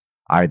me,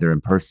 either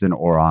in person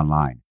or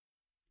online.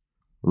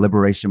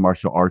 Liberation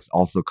Martial Arts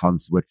also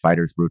comes with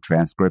Fighters Brew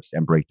transcripts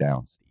and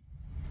breakdowns.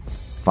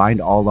 Find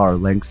all our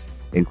links,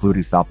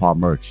 including Southpaw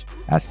merch,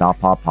 at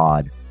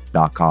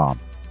southpawpod.com.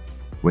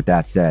 With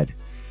that said,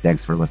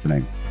 thanks for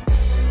listening.